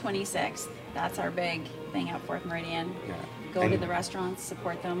 May 26th. That's our big thing at Fourth Meridian. Yeah. Go to the restaurants,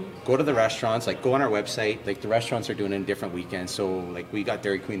 support them. Go to the restaurants, like go on our website. Like the restaurants are doing it in different weekends. So like we got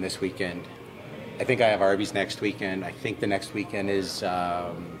Dairy Queen this weekend. I think I have Arby's next weekend. I think the next weekend is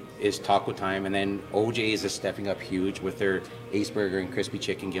Taco Time, and then OJ's is stepping up huge with their Ace Burger and Crispy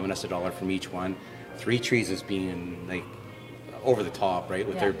Chicken, giving us $1 from each one. Three Trees is being like over the top, right,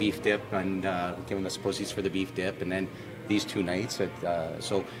 with their beef dip and giving us proceeds for the beef dip, and then these two nights.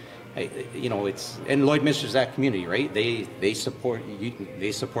 You know, it's, and Lloydminster's that community, right? They support you.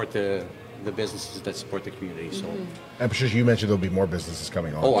 They support the businesses that support the community. So I'm sure you mentioned there'll be more businesses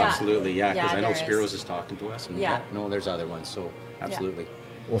coming on. Oh, absolutely, yeah. Because Yeah, I know there Spiros is talking to us, and no, there's other ones. So absolutely.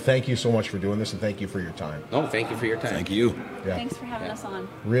 Well, thank you so much for doing this, and thank you for your time. No, thank you for your time. Thank you. Yeah. Thanks for having us on.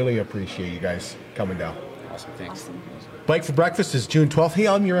 Really appreciate you guys coming down. Awesome, thanks. Awesome. Bike for Breakfast is June 12th. Hey,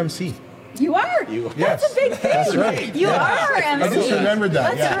 I'm your MC. You are. Yes. That's a big thing. That's right. You are our MC. I just remembered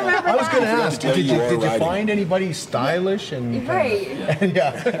that. Let's remember I was going to that. ask, did you find anybody stylish and Right.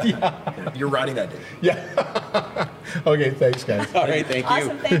 yeah. You're riding that day. Yeah. Okay, thanks, guys. All right, thank you.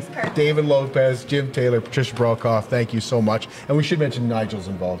 Awesome. Thanks, Kurt. David Lopez, Jim Taylor, Patricia Brolkoff, thank you so much. And we should mention Nigel's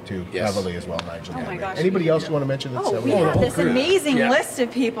involved too. Yes. Heavily as well, Nigel. Oh my gosh. Anybody else you want to mention? That's We have this amazing Yeah. list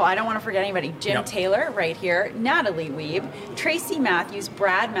of people. I don't want to forget anybody. Jim Yep. Taylor, right here. Natalie Weeb, Tracy Matthews,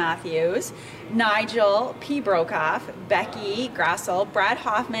 Brad Matthews, Nigel P. Brokoff, Becky Grassel, Brad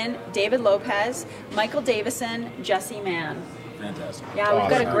Hoffman, David Lopez, Michael Davison, Jesse Mann. Fantastic. Yeah, we've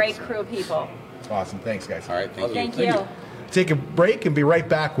got a Awesome. great crew of people. Awesome. Thanks, guys. All right, thank you. Thank you. Take a break and be right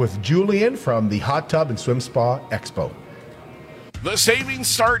back with Julian from the Hot Tub and Swim Spa Expo. The savings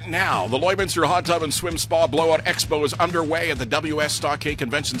start now. The Lloydminster Hot Tub and Swim Spa Blowout Expo is underway at the WS Stockade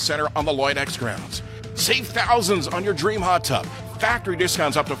Convention Center on the Lloyd X grounds. Save thousands on your dream hot tub. Factory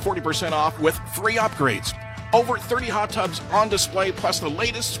discounts up to 40% off with free upgrades. Over 30 hot tubs on display, plus the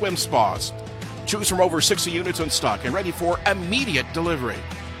latest swim spas. Choose from over 60 units in stock and ready for immediate delivery.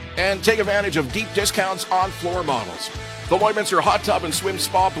 And take advantage of deep discounts on floor models. The Lloydminster Hot Tub and Swim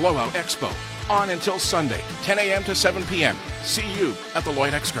Spa Blowout Expo. On until Sunday, 10 a.m. to 7 p.m. See you at the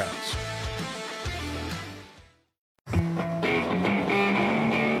Lloyd X Grounds.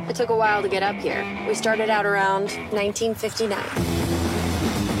 It took a while to get up here. We started out around 1959.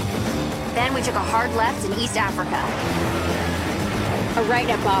 Then we took a hard left in East Africa. A right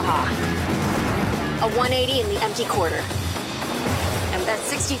at Baja. A 180 in the empty quarter. And that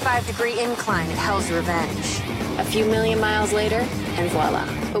 65-degree incline at Hell's Revenge. A few million miles later, and voila.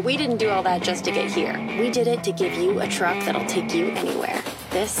 But we didn't do all that just to get here. We did it to give you a truck that'll take you anywhere.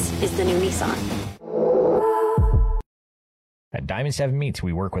 This is the new Nissan. At Diamond 7 Meats,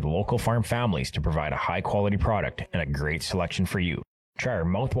 we work with local farm families to provide a high-quality product and a great selection for you. Try our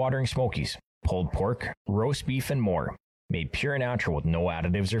mouth-watering smokies, pulled pork, roast beef, and more, made pure and natural with no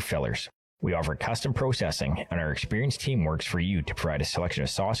additives or fillers. We offer custom processing, and our experienced team works for you to provide a selection of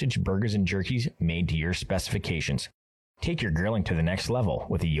sausage, burgers, and jerkies made to your specifications. Take your grilling to the next level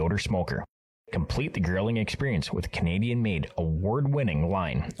with a Yoder smoker. Complete the grilling experience with Canadian-made, award-winning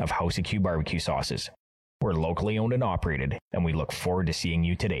line of House of Q barbecue sauces. We're locally owned and operated, and we look forward to seeing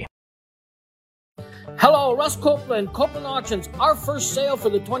you today. Hello, Russ Copeland, Copeland Auctions. Our first sale for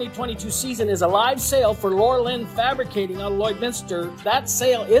the 2022 season is a live sale for Laura Lynn Fabricating out of Lloydminster. That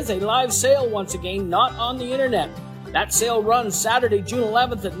sale is a live sale once again, not on the internet. That sale runs Saturday, June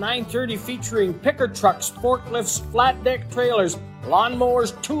 11th at 9:30, featuring picker trucks, forklifts, flat deck trailers,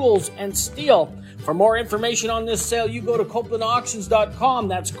 lawnmowers, tools, and steel. For more information on this sale, you go to CopelandAuctions.com.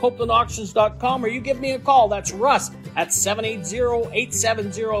 That's CopelandAuctions.com, or you give me a call. That's Russ at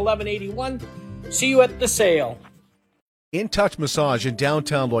 780-870-1181. See you at the sale. In Touch Massage in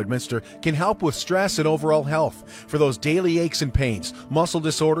downtown Lloydminster can help with stress and overall health. For those daily aches and pains, muscle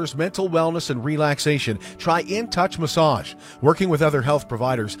disorders, mental wellness, and relaxation, try In Touch Massage. Working with other health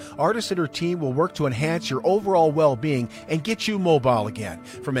providers, Artis and her team will work to enhance your overall well-being and get you mobile again.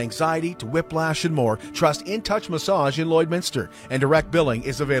 From anxiety to whiplash and more, trust In Touch Massage in Lloydminster, and direct billing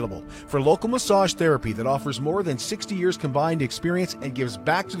is available. For local massage therapy that offers more than 60 years combined experience and gives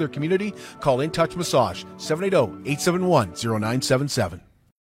back to their community, call In Touch Massage, 780-871-0977. PWM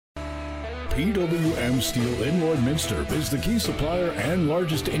Steel in Lloydminster is the key supplier and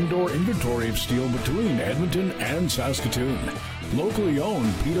largest indoor inventory of steel between Edmonton and Saskatoon. Locally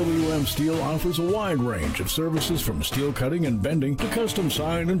owned, PWM Steel offers a wide range of services from steel cutting and bending to custom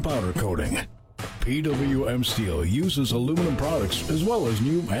sign and powder coating. PWM Steel uses aluminum products as well as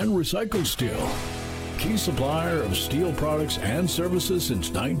new and recycled steel. Key supplier of steel products and services since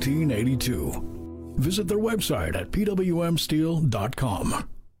 1982. Visit their website at pwmsteel.com.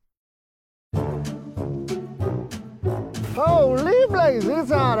 Holy blaze, it's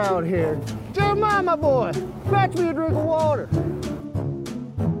hot out here. Jeremiah, my boy, fetch me a drink of water.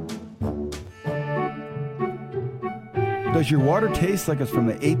 Does your water taste like it's from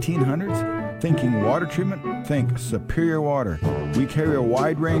the 1800s? Thinking water treatment? Think Superior Water. We carry a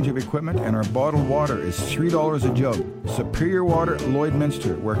wide range of equipment, and our bottled water is $3 a jug. Superior Water,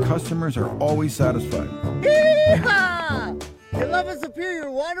 Lloydminster, where customers are always satisfied. Yeehaw! You love a Superior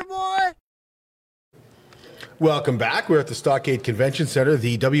Water, boy? Welcome back. We're at the Stockade Convention Center,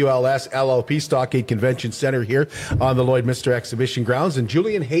 the WLS LLP Stockade Convention Center here on the Lloydminster Exhibition Grounds. And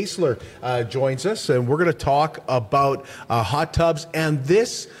Julian Haisler joins us, and we're going to talk about hot tubs and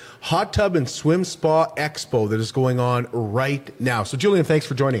this Hot Tub and Swim Spa Expo that is going on right now. So, Julian, thanks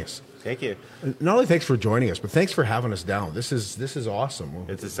for joining us. Thank you. Not only thanks for joining us, but thanks for having us down. This is awesome.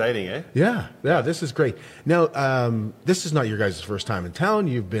 It's exciting, eh? Yeah, this is great. Now, this is not your guys' first time in town.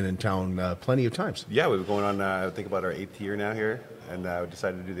 You've been in town plenty of times. Yeah, we've been going on, I think, about our 8th year now here, and we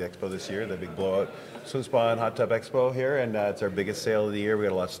decided to do the expo this year, the big blowout swim spa and hot tub expo here, and it's our biggest sale of the year. We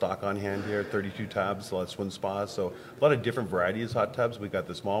got a lot of stock on hand here, 32 tubs, a lot of swim spas, so a lot of different varieties of hot tubs. We got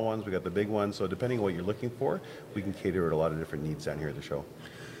the small ones, we got the big ones, so depending on what you're looking for, we can cater to a lot of different needs down here at the show.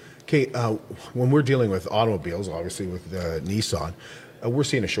 Okay, when we're dealing with automobiles, obviously with Nissan, we're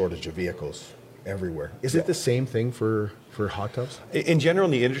seeing a shortage of vehicles everywhere. Is it the same thing for hot tubs? In general,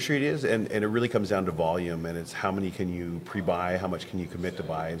 in the industry it is, and it really comes down to volume, and it's how many can you pre-buy, how much can you commit to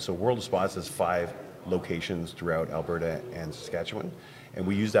buy. And so World of Spas has 5 locations throughout Alberta and Saskatchewan, and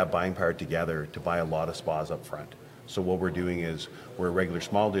we use that buying power together to buy a lot of spas up front. So what we're doing is, where regular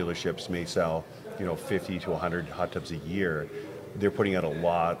small dealerships may sell 50 to 100 hot tubs a year, they're putting out a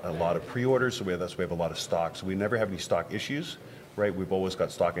lot of pre-orders, so we have a lot of stock. So we never have any stock issues, right? We've always got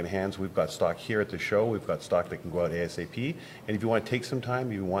stock in hands. We've got stock here at the show. We've got stock that can go out ASAP. And if you want to take some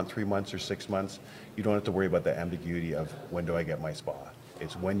time, if you want 3 months or 6 months, you don't have to worry about the ambiguity of when do I get my spa.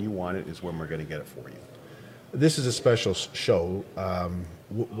 It's when you want it is when we're going to get it for you. This is a special show.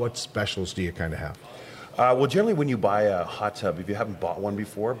 What specials do you kind of have? Well, generally when you buy a hot tub, if you haven't bought one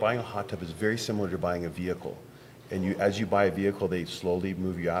before, buying a hot tub is very similar to buying a vehicle. And as you buy a vehicle, they slowly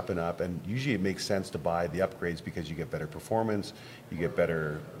move you up and up. And usually it makes sense to buy the upgrades because you get better performance, you get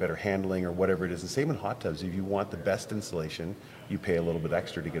better handling or whatever it is. And same in hot tubs. If you want the best insulation, you pay a little bit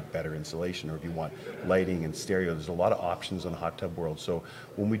extra to get better insulation. Or if you want lighting and stereo, there's a lot of options on Hot Tub World. So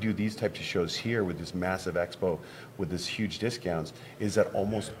when we do these types of shows here with this massive expo, with this huge discounts, is that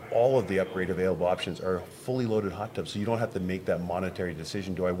almost all of the upgrade available options are fully loaded hot tubs. So you don't have to make that monetary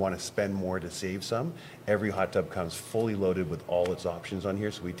decision. Do I want to spend more to save some? Every hot tub comes fully loaded with all its options on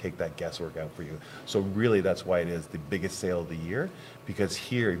here, so we take that guesswork out for you. So really that's why it is the biggest sale of the year, because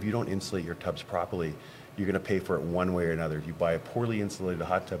here, if you don't insulate your tubs properly, you're going to pay for it one way or another. If you buy a poorly insulated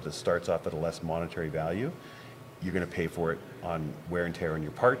hot tub that starts off at a less monetary value, you're going to pay for it on wear and tear on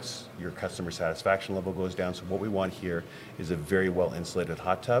your parts. Your customer satisfaction level goes down. So what we want here is a very well insulated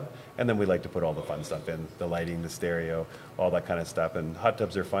hot tub, and then we like to put all the fun stuff in, the lighting, the stereo, all that kind of stuff. And hot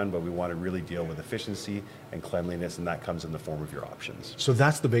tubs are fun, but we want to really deal with efficiency and cleanliness, and that comes in the form of your options. So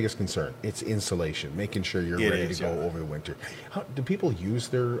that's the biggest concern. It's insulation, making sure you're ready to go over the winter. Do people use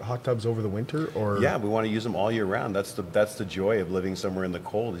their hot tubs over the winter? Or yeah, we want to use them all year round. That's the joy of living somewhere in the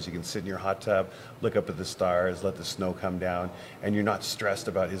cold, is you can sit in your hot tub, look up at the stars, let the snow come down, and you're not stressed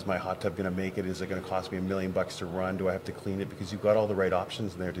about, is my hot tub going to make it? Is it going to cost me $1 million to run? Do I have to clean it? Because you've got all the right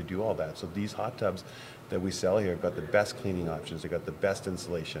options in there to do all that. So these hot tubs that we sell here have got the best cleaning options. They've got the best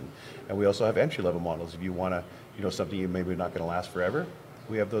insulation. And we also have entry-level models. If you want to, something you maybe not going to last forever,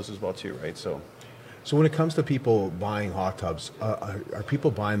 we have those as well too, right? So when it comes to people buying hot tubs, are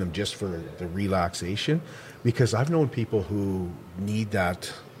people buying them just for the relaxation? Because I've known people who need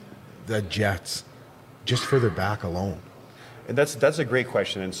that jets just for their back alone. And that's a great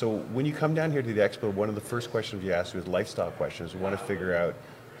question. And so when you come down here to the expo, one of the first questions you ask is lifestyle questions. We want to figure out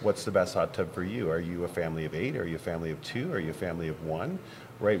what's the best hot tub for you. Are you a family of 8? Are you a family of 2? Are you a family of 1?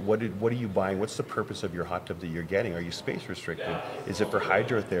 Right? What are you buying? What's the purpose of your hot tub that you're getting? Are you space restricted? Is it for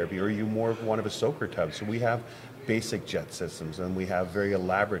hydrotherapy? Or are you more of one of a soaker tub? So we have basic jet systems, and we have very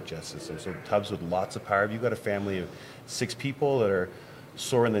elaborate jet systems. So tubs with lots of power. If you've got a family of 6 people that are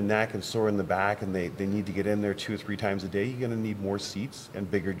sore in the neck and sore in the back, and they need to get in there 2 or 3 times a day, you're going to need more seats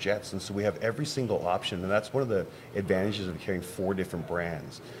and bigger jets. And so we have every single option, and that's one of the advantages of carrying 4 different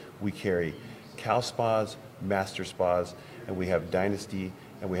brands. We carry Cal Spas, Master Spas, and we have Dynasty,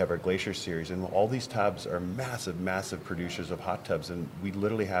 and we have our Glacier series. And all these tubs are massive, massive producers of hot tubs, and we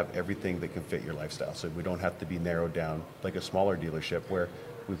literally have everything that can fit your lifestyle. So we don't have to be narrowed down like a smaller dealership where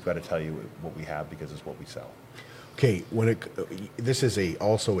we've got to tell you what we have because it's what we sell. Okay, this is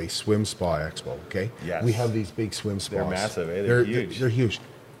also a swim spa expo, okay? Yes. We have these big swim spas. They're massive, eh? They're huge. They're huge.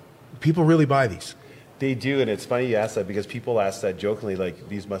 People really buy these. They do, and it's funny you ask that because people ask that jokingly, like,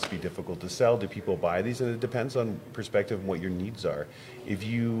 these must be difficult to sell. Do people buy these? And it depends on perspective and what your needs are. If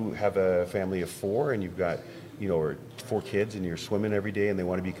you have a family of 4 and you've got, or 4 kids and you're swimming every day and they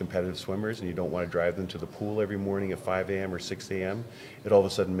want to be competitive swimmers and you don't want to drive them to the pool every morning at 5 a.m. or 6 a.m., it all of a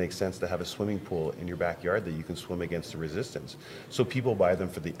sudden makes sense to have a swimming pool in your backyard that you can swim against the resistance. So people buy them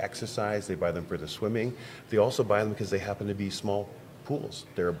for the exercise, they buy them for the swimming. They also buy them because they happen to be small pools.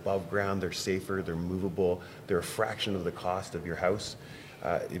 They're above ground, they're safer, they're movable, they're a fraction of the cost of your house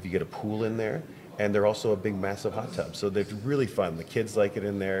if you get a pool in there. And they're also a big, massive hot tub. So they're really fun. The kids like it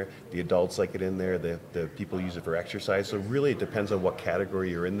in there. The adults like it in there. The people use it for exercise. So really it depends on what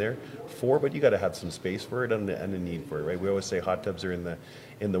category you're in there for, but you got to have some space for it and a need for it, right? We always say hot tubs are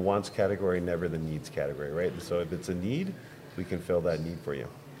in the wants category, never the needs category, right? And so if it's a need, we can fill that need for you.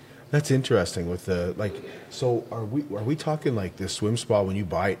 That's interesting with so are we talking like this swim spa, when you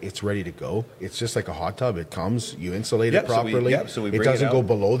buy it, it's ready to go? It's just like a hot tub. It comes, you insulate it properly. So we bring it doesn't out. Go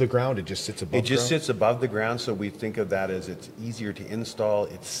below the ground. It just sits above It just ground? sits above the ground. So we think of that as it's easier to install.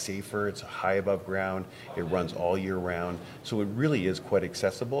 It's safer. It's high above ground. It runs all year round. So it really is quite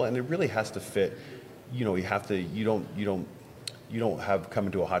accessible, and it really has to fit. You don't have come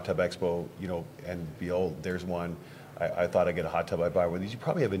into a hot tub expo, and be, oh, there's one. I thought I'd get a hot tub, I buy one of these. You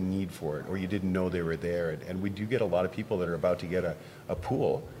probably have a need for it, or you didn't know they were there. And we do get a lot of people that are about to get a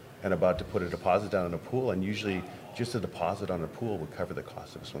pool and about to put a deposit down on a pool, and usually just a deposit on a pool would cover the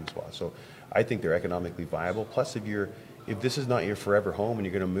cost of a swim spa. So I think they're economically viable. Plus, if this is not your forever home and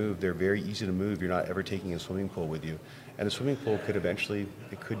you're going to move, they're very easy to move. You're not ever taking a swimming pool with you. And a swimming pool could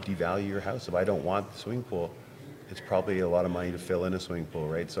devalue your house. If I don't want the swimming pool, it's probably a lot of money to fill in a swimming pool,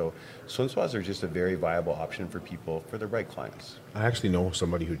 right? So swim spas are just a very viable option for people, for the right clients. I actually know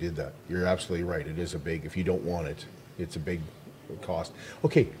somebody who did that. You're absolutely right. It is if you don't want it, it's a big cost.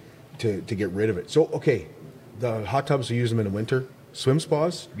 Okay, to get rid of it. So, okay, the hot tubs, we use them in the winter. swim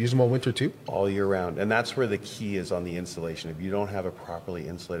spas use them all winter too? All year round. And that's where the key is on the installation. If you don't have a properly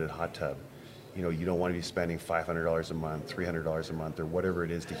insulated hot tub, you know, you don't want to be spending $500 a month, $300 a month, or whatever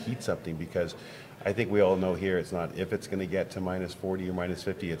it is to heat something, because I think we all know here it's not if it's going to get to minus 40 or minus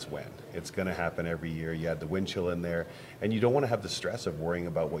 50, it's when. It's going to happen every year. You add the wind chill in there, and you don't want to have the stress of worrying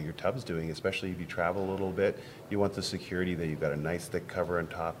about what your tub's doing, especially if you travel a little bit. You want the security that you've got a nice thick cover on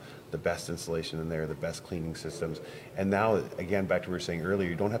top, the best insulation in there, the best cleaning systems. And now, again, back to what we were saying earlier,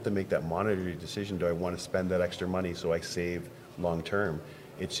 you don't have to make that monetary decision. Do I want to spend that extra money so I save long term?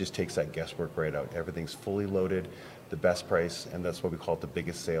 It just takes that guesswork right out. Everything's fully loaded, the best price, and that's what we call it the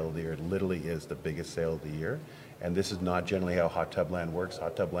biggest sale of the year. It literally is the biggest sale of the year. And this is not generally how Hot Tub Land works.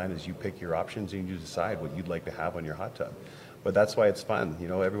 Hot Tub Land is you pick your options and you decide what you'd like to have on your hot tub. But that's why it's fun. You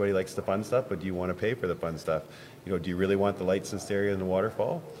know, everybody likes the fun stuff, but do you want to pay for the fun stuff? You know, do you really want the lights and stereo and the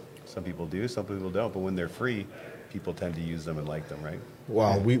waterfall? Some people do, some people don't. But when they're free, people tend to use them and like them, right?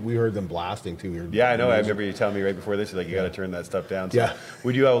 Wow, we heard them blasting too. Yeah, I know. I remember you telling me right before this, you're like, you got to turn that stuff down. So Yeah.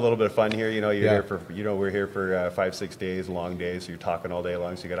 we do have a little bit of fun here. You know, you're here for, you know, we're here for 5-6 days, long days. So you're talking all day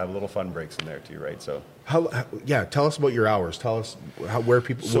long. So you got to have a little fun breaks in there too, right? So Yeah, tell us about your hours. Tell us where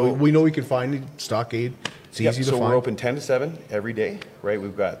people. So- we know we can find you, Stockade. It's Yep, easy to so find. we're open 10 to 7 every day, right?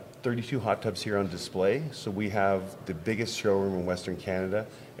 We've got 32 hot tubs here on display. So we have the biggest showroom in Western Canada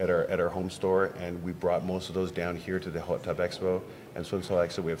at our home store, and we brought most of those down here to the Hot Tub Expo and Swim Spa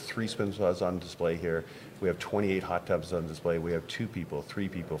Expo. We have 3 swim spas on display here. We have 28 hot tubs on display. We have 2 people, 3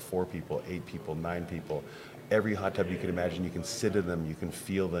 people, 4 people, 8 people, 9 people. Every hot tub you can imagine, you can sit in them, you can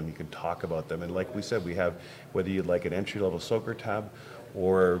feel them, you can talk about them. And like we said, we have, whether you'd like an entry-level soaker tub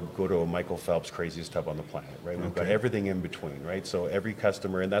or go to a Michael Phelps craziest tub on the planet, right? We've got everything in between, right? So every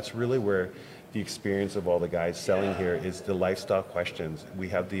customer, and that's really where the experience of all the guys selling here is the lifestyle questions. We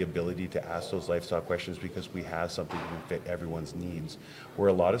have the ability to ask those lifestyle questions because we have something that can fit everyone's needs. Where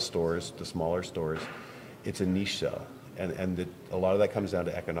a lot of stores, the smaller stores, it's a niche sell. And a lot of that comes down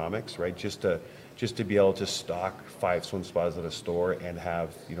to economics, right? Just to be able to stock 5 swim spas at a store and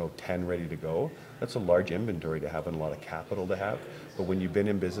have, you know, 10 ready to go, that's a large inventory to have and a lot of capital to have. But when you've been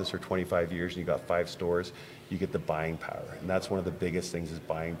in business for 25 years and you got 5 stores, you get the buying power. And that's one of the biggest things is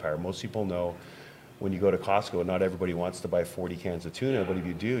buying power. Most people know when you go to Costco, not everybody wants to buy 40 cans of tuna, but if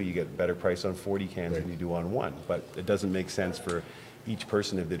you do, you get a better price on 40 cans than you do on 1. But it doesn't make sense for each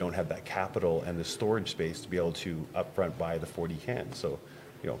person if they don't have that capital and the storage space to be able to upfront buy the 40 cans. So,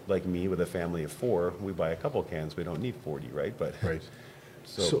 you know, like me with a family of 4, we buy a couple cans. We don't need 40, right? But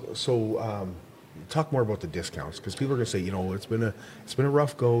So talk more about the discounts, because people are going to say, you know, it's been a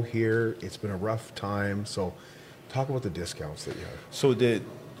rough go here. It's been a rough time. So talk about the discounts that you have. So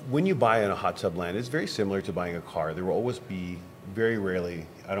when you buy in a Hot Tub Land, it's very similar to buying a car. There will always be, very rarely,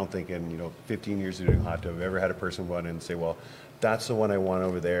 I don't think in 15 years of doing hot tub, I've ever had a person go in and say, well, that's the one I want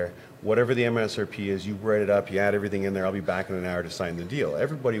over there. Whatever the MSRP is, you write it up, you add everything in there, I'll be back in an hour to sign the deal.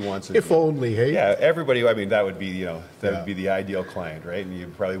 Everybody wants it. If only, hey? Yeah, everybody, I mean, that would be, would be the ideal client, right? And you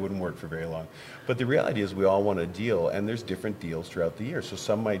probably wouldn't work for very long. But the reality is we all want a deal, and there's different deals throughout the year. So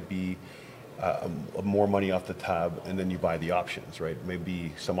some might be more money off the tub, and then you buy the options, right?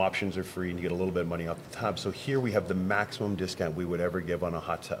 Maybe some options are free and you get a little bit of money off the tub. So here we have the maximum discount we would ever give on a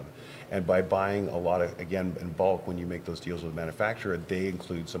hot tub. And by buying a lot of, again, in bulk, when you make those deals with the manufacturer, they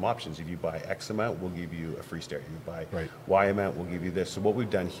include some options. If you buy X amount, we'll give you a free stereo. You buy Y amount, we'll give you this. So what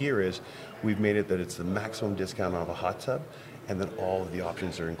we've done here is we've made it that it's the maximum discount on a hot tub, and then all of the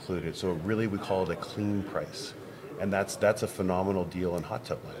options are included. So really we call it a clean price. And that's a phenomenal deal in Hot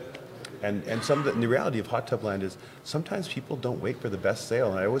Tub Land. And the reality of Hot Tub Land is sometimes people don't wait for the best sale.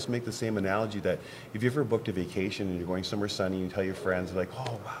 And I always make the same analogy that if you ever booked a vacation and you're going somewhere sunny, and you tell your friends, like,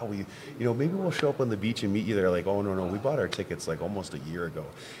 oh, wow, maybe we'll show up on the beach and meet you there. Like, oh, no, we bought our tickets like almost a year ago.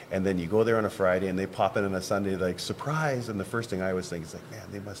 And then you go there on a Friday and they pop in on a Sunday, like, surprise. And the first thing I always think is like, man,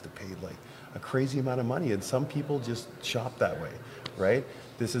 they must have paid like a crazy amount of money. And some people just shop that way, right?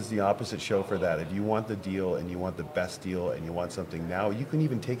 This is the opposite show for that. If you want the deal and you want the best deal and you want something now, you can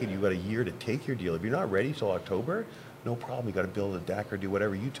even take it. You've got a year to take your deal. If you're not ready till October, no problem. You got to build a deck or do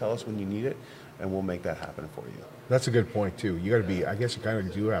whatever. You tell us when you need it, and we'll make that happen for you. That's a good point too. You got to be. I guess you kind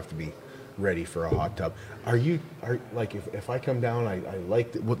of do have to be ready for a hot tub. Are like if I come down, I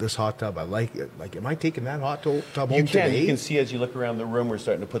like this hot tub. I like it. Like, am I taking that hot tub home today? You can see as you look around the room, we're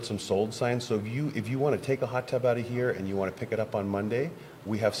starting to put some sold signs. So if you want to take a hot tub out of here and you want to pick it up on Monday,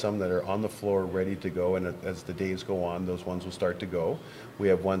 We have some that are on the floor ready to go, and as the days go on, those ones will start to go. We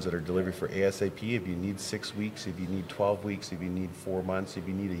have ones that are delivered for ASAP. If you need 6 weeks, if you need 12 weeks, if you need 4 months, if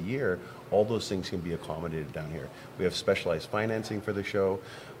you need a year, all those things can be accommodated down here. We have specialized financing for the show.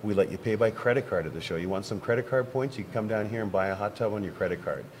 We let you pay by credit card at the show. You want some credit card points, you can come down here and buy a hot tub on your credit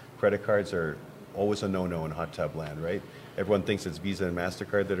card. Credit cards are always a no-no in hot tub land, right? Everyone thinks it's Visa and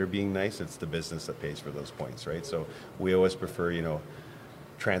MasterCard that are being nice. It's the business that pays for those points, right? So we always prefer,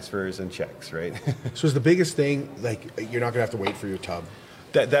 transfers and checks, right? So is the biggest thing, like, you're not going to have to wait for your tub?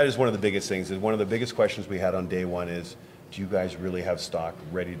 That is one of the biggest things. And one of the biggest questions we had on day one is, do you guys really have stock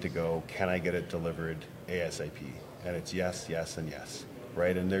ready to go? Can I get it delivered ASAP? And it's yes, yes, and yes,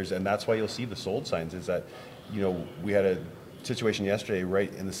 right? And that's why you'll see the sold signs is that, we had a situation yesterday,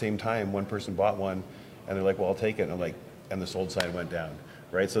 right in the same time, one person bought one and they're like, well, I'll take it. And I'm like, and the sold sign went down.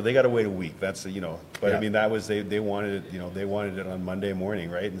 Right, so they got to wait a week. That's but yeah. I mean that was they wanted it. They wanted it on Monday morning,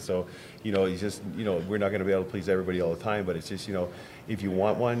 right? And so it's just we're not going to be able to please everybody all the time, but it's just if you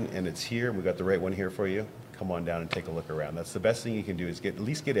want one and it's here, we got the right one here for you. Come on down and take a look around. That's the best thing you can do is at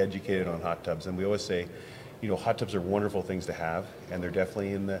least get educated on hot tubs. And we always say, hot tubs are wonderful things to have, and they're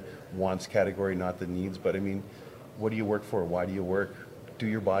definitely in the wants category, not the needs. But I mean, what do you work for? Why do you work? Do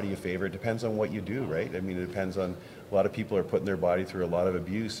your body a favor. It depends on what you do, right? I mean, it depends on. A lot of people are putting their body through a lot of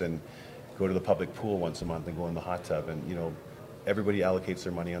abuse and go to the public pool once a month and go in the hot tub. And, everybody allocates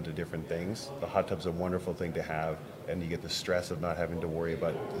their money onto different things. The hot tub's a wonderful thing to have, and you get the stress of not having to worry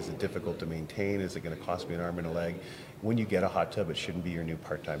about, is it difficult to maintain? Is it going to cost me an arm and a leg? When you get a hot tub, it shouldn't be your new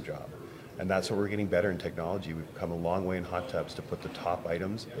part-time job. And that's what we're getting better in technology. We've come a long way in hot tubs to put the top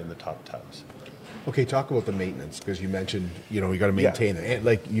items in the top tubs. Okay, talk about the maintenance, because you mentioned, you got to maintain it. And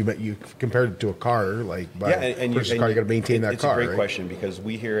like you compared it to a car, like car, you got to maintain that car. It's a great question, because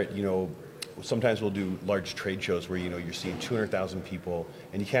we hear it, sometimes we'll do large trade shows where, you're seeing 200,000 people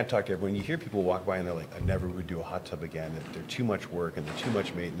and you can't talk to everyone. You hear people walk by and they're like, I never would do a hot tub again. They're too much work and they're too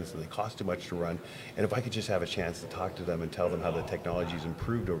much maintenance and they cost too much to run. And if I could just have a chance to talk to them and tell them how the technology's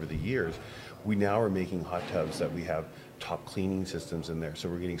improved over the years, we now are making hot tubs that we have top cleaning systems in there. So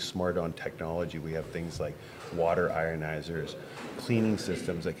we're getting smart on technology. We have things like water ionizers, cleaning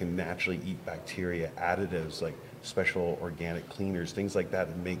systems that can naturally eat bacteria, additives like special organic cleaners, things like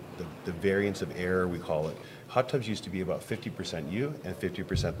that make the variance of error, we call it. Hot tubs used to be about 50% you and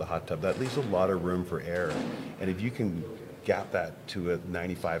 50% the hot tub. That leaves a lot of room for error. And if you can gap that to a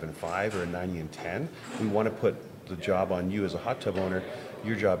 95 and 5 or a 90 and 10, we want to put the job on you as a hot tub owner.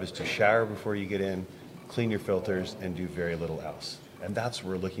 Your job is to shower before you get in, clean your filters, and do very little else. And that's what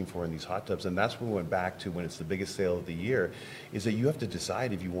we're looking for in these hot tubs. And that's when we went back to when it's the biggest sale of the year, is that you have to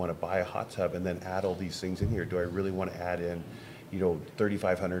decide if you want to buy a hot tub and then add all these things in here. Do I really want to add in,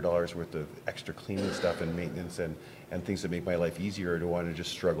 $3,500 worth of extra cleaning stuff and maintenance and things that make my life easier, or do I want to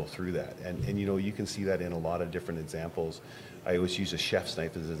just struggle through that? And you can see that in a lot of different examples. I always use a chef's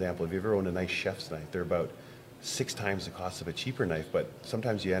knife as an example. If you ever owned a nice chef's knife, they're about 6 times the cost of a cheaper knife, but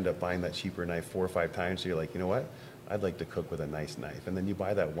sometimes you end up buying that cheaper knife 4 or 5 times, so you're like, you know what? I'd like to cook with a nice knife. And then you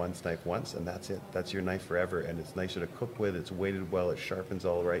buy that one knife once, and that's it. That's your knife forever, and it's nicer to cook with. It's weighted well. It sharpens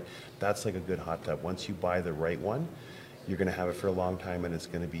all right. That's like a good hot tub. Once you buy the right one, you're going to have it for a long time, and it's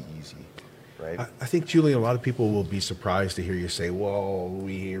going to be easy, right? I think, Julian, a lot of people will be surprised to hear you say, well,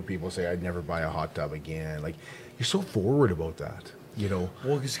 we hear people say, I'd never buy a hot tub again. Like, you're so forward about that.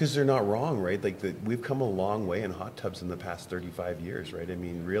 Well, it's because they're not wrong, right? Like we've come a long way in hot tubs in the past 35 years, right? I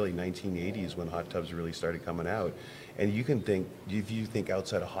mean, really, 1980s when hot tubs really started coming out. And you can think, if you think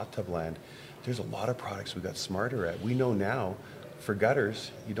outside of hot tub land, there's a lot of products we got smarter at. We know now, for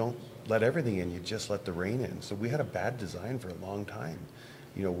gutters, you don't let everything in, you just let the rain in. So we had a bad design for a long time.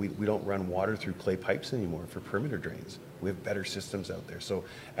 We don't run water through clay pipes anymore for perimeter drains. We have better systems out there. So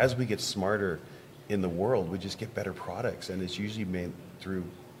as we get smarter in the world, we just get better products, and it's usually made through,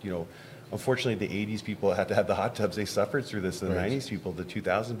 unfortunately the 80s people had to have the hot tubs. They suffered through this. The 90s people, the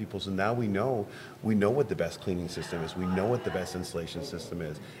 2000 people. So now we know what the best cleaning system is. We know what the best installation system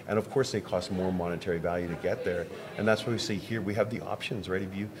is. And of course they cost more monetary value to get there. And that's why we say here we have the options, right?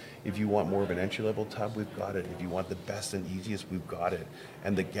 If you want more of an entry level tub, we've got it. If you want the best and easiest, we've got it.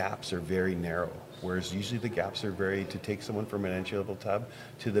 And the gaps are very narrow. Whereas usually the gaps are to take someone from an entry level tub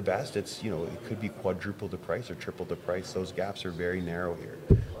to the best, it's, it could be quadruple the price or triple the price. Those gaps are very narrow here,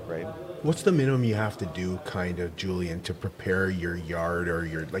 right? What's the minimum you have to do, Julian, to prepare your yard, or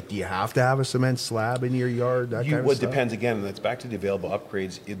do you have to have a cement slab in your yard? It depends, again, and that's back to the available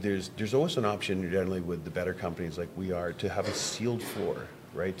upgrades. There's always an option generally with the better companies like we are to have a sealed floor.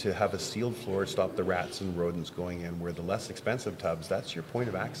 right? To have a sealed floor, stop the rats and rodents going in, where the less expensive tubs, that's your point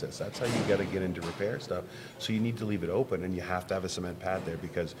of access. That's how you got to get into repair stuff. So you need to leave it open, and you have to have a cement pad there,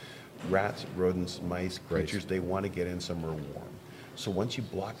 because rats, rodents, mice, creatures, they want to get in somewhere warm. So once you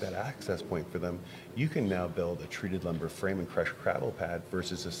block that access point for them, you can now build a treated lumber frame and crushed gravel pad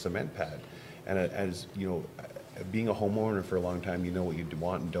versus a cement pad. And as you know, being a homeowner for a long time, you know what you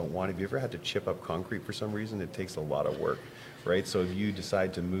want and don't want. Have you ever had to chip up concrete for some reason? It takes a lot of work, right? So if you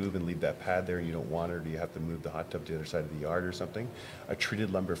decide to move and leave that pad there and you don't want it, or do you have to move the hot tub to the other side of the yard or something, a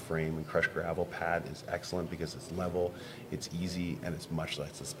treated lumber frame and crushed gravel pad is excellent, because it's level, it's easy, and it's much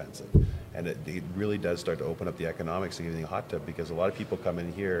less expensive. And it really does start to open up the economics of getting a hot tub, because a lot of people come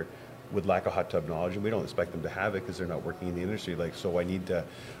in here with lack of hot tub knowledge, and we don't expect them to have it because they're not working in the industry. Like, so I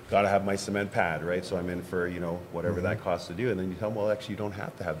gotta have my cement pad, right? So I'm in for, whatever that costs to do. And then you tell them, well, actually you don't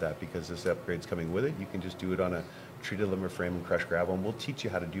have to have that, because this upgrade's coming with it. You can just do it on a treated lumber frame and crushed gravel, and we'll teach you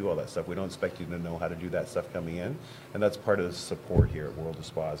how to do all that stuff. We don't expect you to know how to do that stuff coming in, and that's part of the support here at World of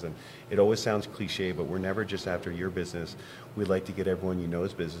Spas. And it always sounds cliche, but we're never just after your business. We'd like to get everyone you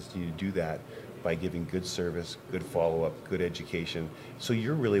know's business to do that by giving good service, good follow-up, good education. So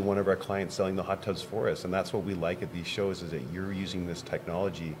you're really one of our clients selling the hot tubs for us, and that's what we like at these shows, is that you're using this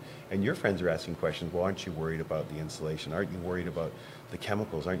technology, and your friends are asking questions. Well, aren't you worried about the insulation? Aren't you worried about the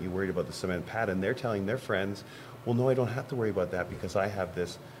chemicals? Aren't you worried about the cement pad? And they're telling their friends, well, no, I don't have to worry about that, because I have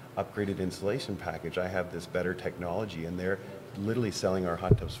this upgraded insulation package. I have this better technology, and they're literally selling our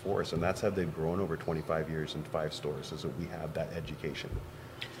hot tubs for us, and that's how they've grown over 25 years in 5 stores, is that we have that education.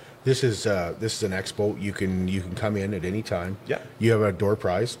 This is an expo. You can come in at any time. Yeah. You have a door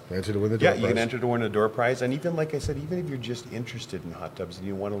prize. Enter to win the door prize. Yeah, you can enter to win a door prize. And even, like I said, even if you're just interested in hot tubs and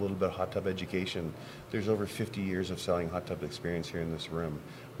you want a little bit of hot tub education, there's over 50 years of selling hot tub experience here in this room.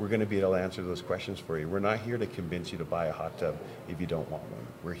 We're going to be able to answer those questions for you. We're not here to convince you to buy a hot tub if you don't want one.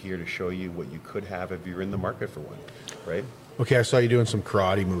 We're here to show you what you could have if you're in the market for one, right? Okay, I saw you doing some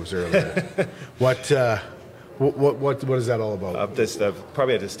karate moves earlier. What is that all about? This stuff,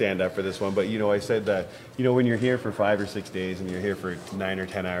 probably had to stand up for this one, but I said that, when you're here for 5 or 6 days and you're here for 9 or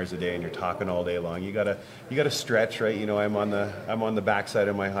 10 hours a day and you're talking all day long, you gotta stretch, right? I'm on the backside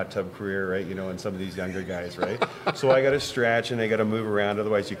of my hot tub career, right? And some of these younger guys, right? So I gotta stretch and I gotta move around,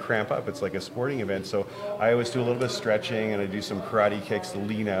 otherwise you cramp up. It's like a sporting event. So I always do a little bit of stretching, and I do some karate kicks to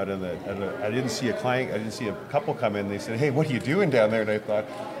lean out. And I didn't see a couple come in. They said, "Hey, what are you doing down there?" And I thought,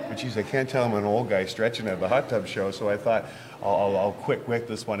 but geez, I can't tell I'm an old guy stretching at the hot tub show. So I thought, I'll quick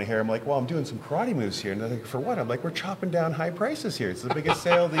this one here. I'm like, well, I'm doing some karate moves here. And they're like, for what? I'm like, we're chopping down high prices here. It's the biggest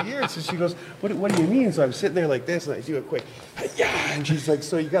sale of the year. So she goes, what do you mean? So I'm sitting there like this, and I do a quick, yeah. And she's like,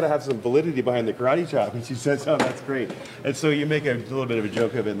 so you got to have some validity behind the karate chop. And she says, oh, that's great. And so you make a little bit of a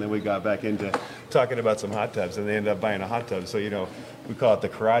joke of it, and then we got back into talking about some hot tubs, and they ended up buying a hot tub. So, we call it the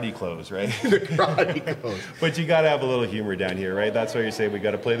karate clothes, right? The karate clothes. But you got to have a little humor down here, right? That's why you say we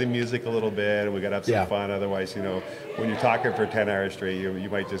got to play the music a little bit, and we got to have some fun. Otherwise, when you're talking for 10 hours straight, you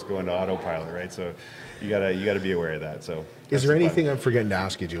might just go into autopilot, right? So you gotta be aware of that. So is there anything I'm forgetting to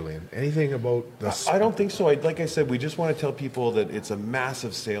ask you, Julian? Anything about this? I don't think so. Like I said, we just want to tell people that it's a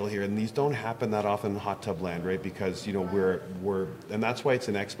massive sale here, and these don't happen that often in hot tub land, right? Because we're and that's why it's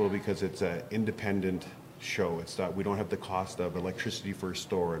an expo, because it's an independent show. It's not, we don't have the cost of electricity for a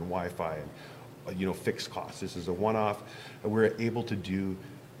store and Wi-Fi and fixed costs. This is a one-off, and we're able to do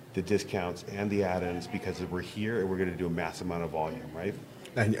the discounts and the add-ins because we're here and we're going to do a massive amount of volume, right?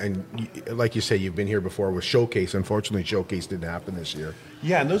 And like you say, you've been here before with Showcase. Unfortunately, Showcase didn't happen this year.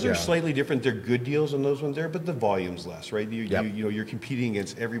 Yeah, and those are slightly different. They're good deals on those ones there, but the volume's less, right? You're competing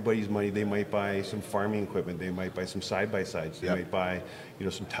against everybody's money. They might buy some farming equipment. They might buy some side-by-sides. They might buy,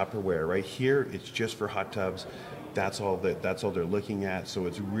 some Tupperware, right? Here, it's just for hot tubs. That's all they're looking at. So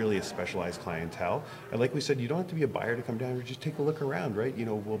it's really a specialized clientele. And like we said, you don't have to be a buyer to come down here. Just take a look around, right?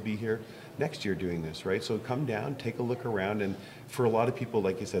 We'll be here next year doing this, right? So come down, take a look around. And for a lot of people,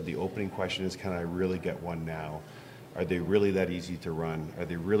 like you said, the opening question is, can I really get one now? Are they really that easy to run? Are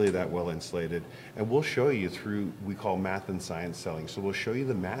they really that well insulated? And we'll show you through, we call math and science selling. So we'll show you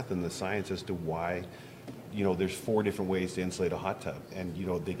the math and the science as to why there's 4 different ways to insulate a hot tub, and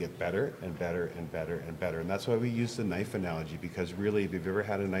they get better and better and better and better. And that's why we use the knife analogy, because really, if you've ever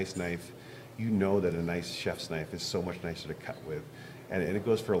had a nice knife, that a nice chef's knife is so much nicer to cut with. And it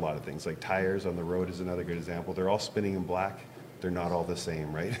goes for a lot of things, like tires on the road is another good example. They're all spinning in black. They're not all the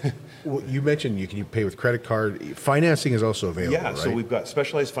same, right? Well, you mentioned you can pay with credit card. Financing is also available, yeah, right? So we've got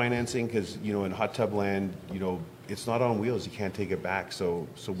specialized financing because, in hot tub land, it's not on wheels. You can't take it back. So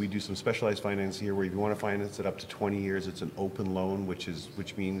we do some specialized finance here where if you want to finance it up to 20 years, it's an open loan, which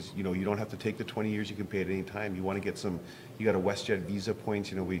means, you know, you don't have to take the 20 years. You can pay at any time. You want to get you got a WestJet Visa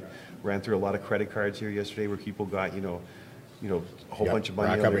points. You know, we ran through a lot of credit cards here yesterday where people got, you know, a whole bunch of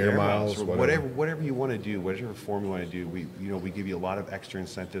money on their air miles, or whatever you want to do, whatever form you want to do. We give you a lot of extra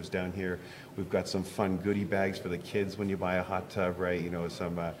incentives down here. We've got some fun goodie bags for the kids when you buy a hot tub, right? You know,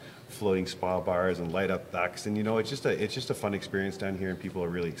 some floating spa bars and light up ducks, and you know, it's just a fun experience down here, and people are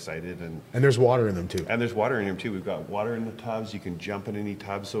really excited. And there's water in them too. And there's water in them too. We've got water in the tubs. You can jump in any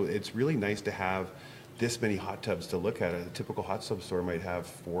tub, so it's really nice to have this many hot tubs to look at. A typical hot tub store might have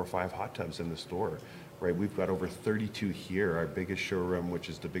 4 or 5 hot tubs in the store. Right, we've got over 32 here. Our biggest showroom, which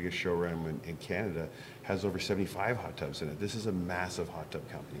is the biggest showroom in Canada, has over 75 hot tubs in it. This is a massive hot tub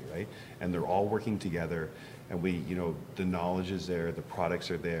company, right? And they're all working together. And the knowledge is there, the products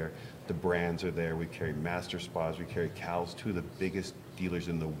are there, the brands are there. We carry Master Spas, we carry Cal's, 2 of the biggest dealers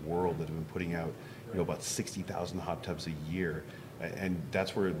in the world that have been putting out, about 60,000 hot tubs a year. And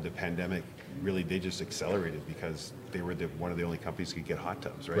that's where the pandemic really, they just accelerated because they were one of the only companies who could get hot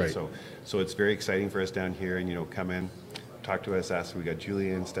tubs, right? So it's very exciting for us down here, and come in, talk to us, ask. We got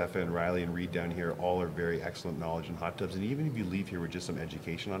Julian, Stefan, Riley, and Reed down here. All are very excellent knowledge in hot tubs, and even if you leave here with just some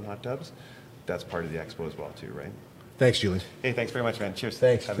education on hot tubs, that's part of the expo as well too, right? Thanks, Julian. Hey, thanks very much, man. Cheers.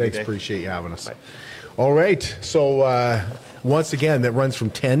 Thanks. Have a good day. Appreciate you having us. Bye. All right. So once again, that runs from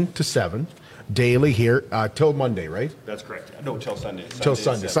 10 to 7. Daily here till Monday, right? That's correct. No, till Sunday. Till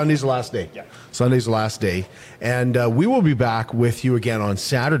Sunday. Sunday's the last day. Yeah. Sunday's the last day. And we will be back with you again on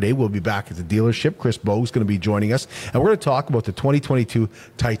Saturday. We'll be back at the dealership. Chris Bowe's going to be joining us. And we're going to talk about the 2022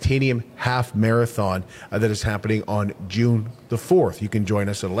 Titanium Half Marathon that is happening on June the 4th. You can join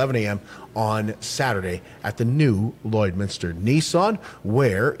us at 11 a.m. on Saturday at the new Lloydminster Nissan,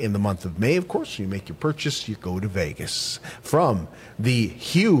 where in the month of May, of course, you make your purchase, you go to Vegas. From the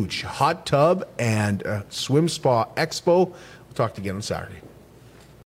huge hot tub and swim spa expo, we'll talk to you again on Saturday.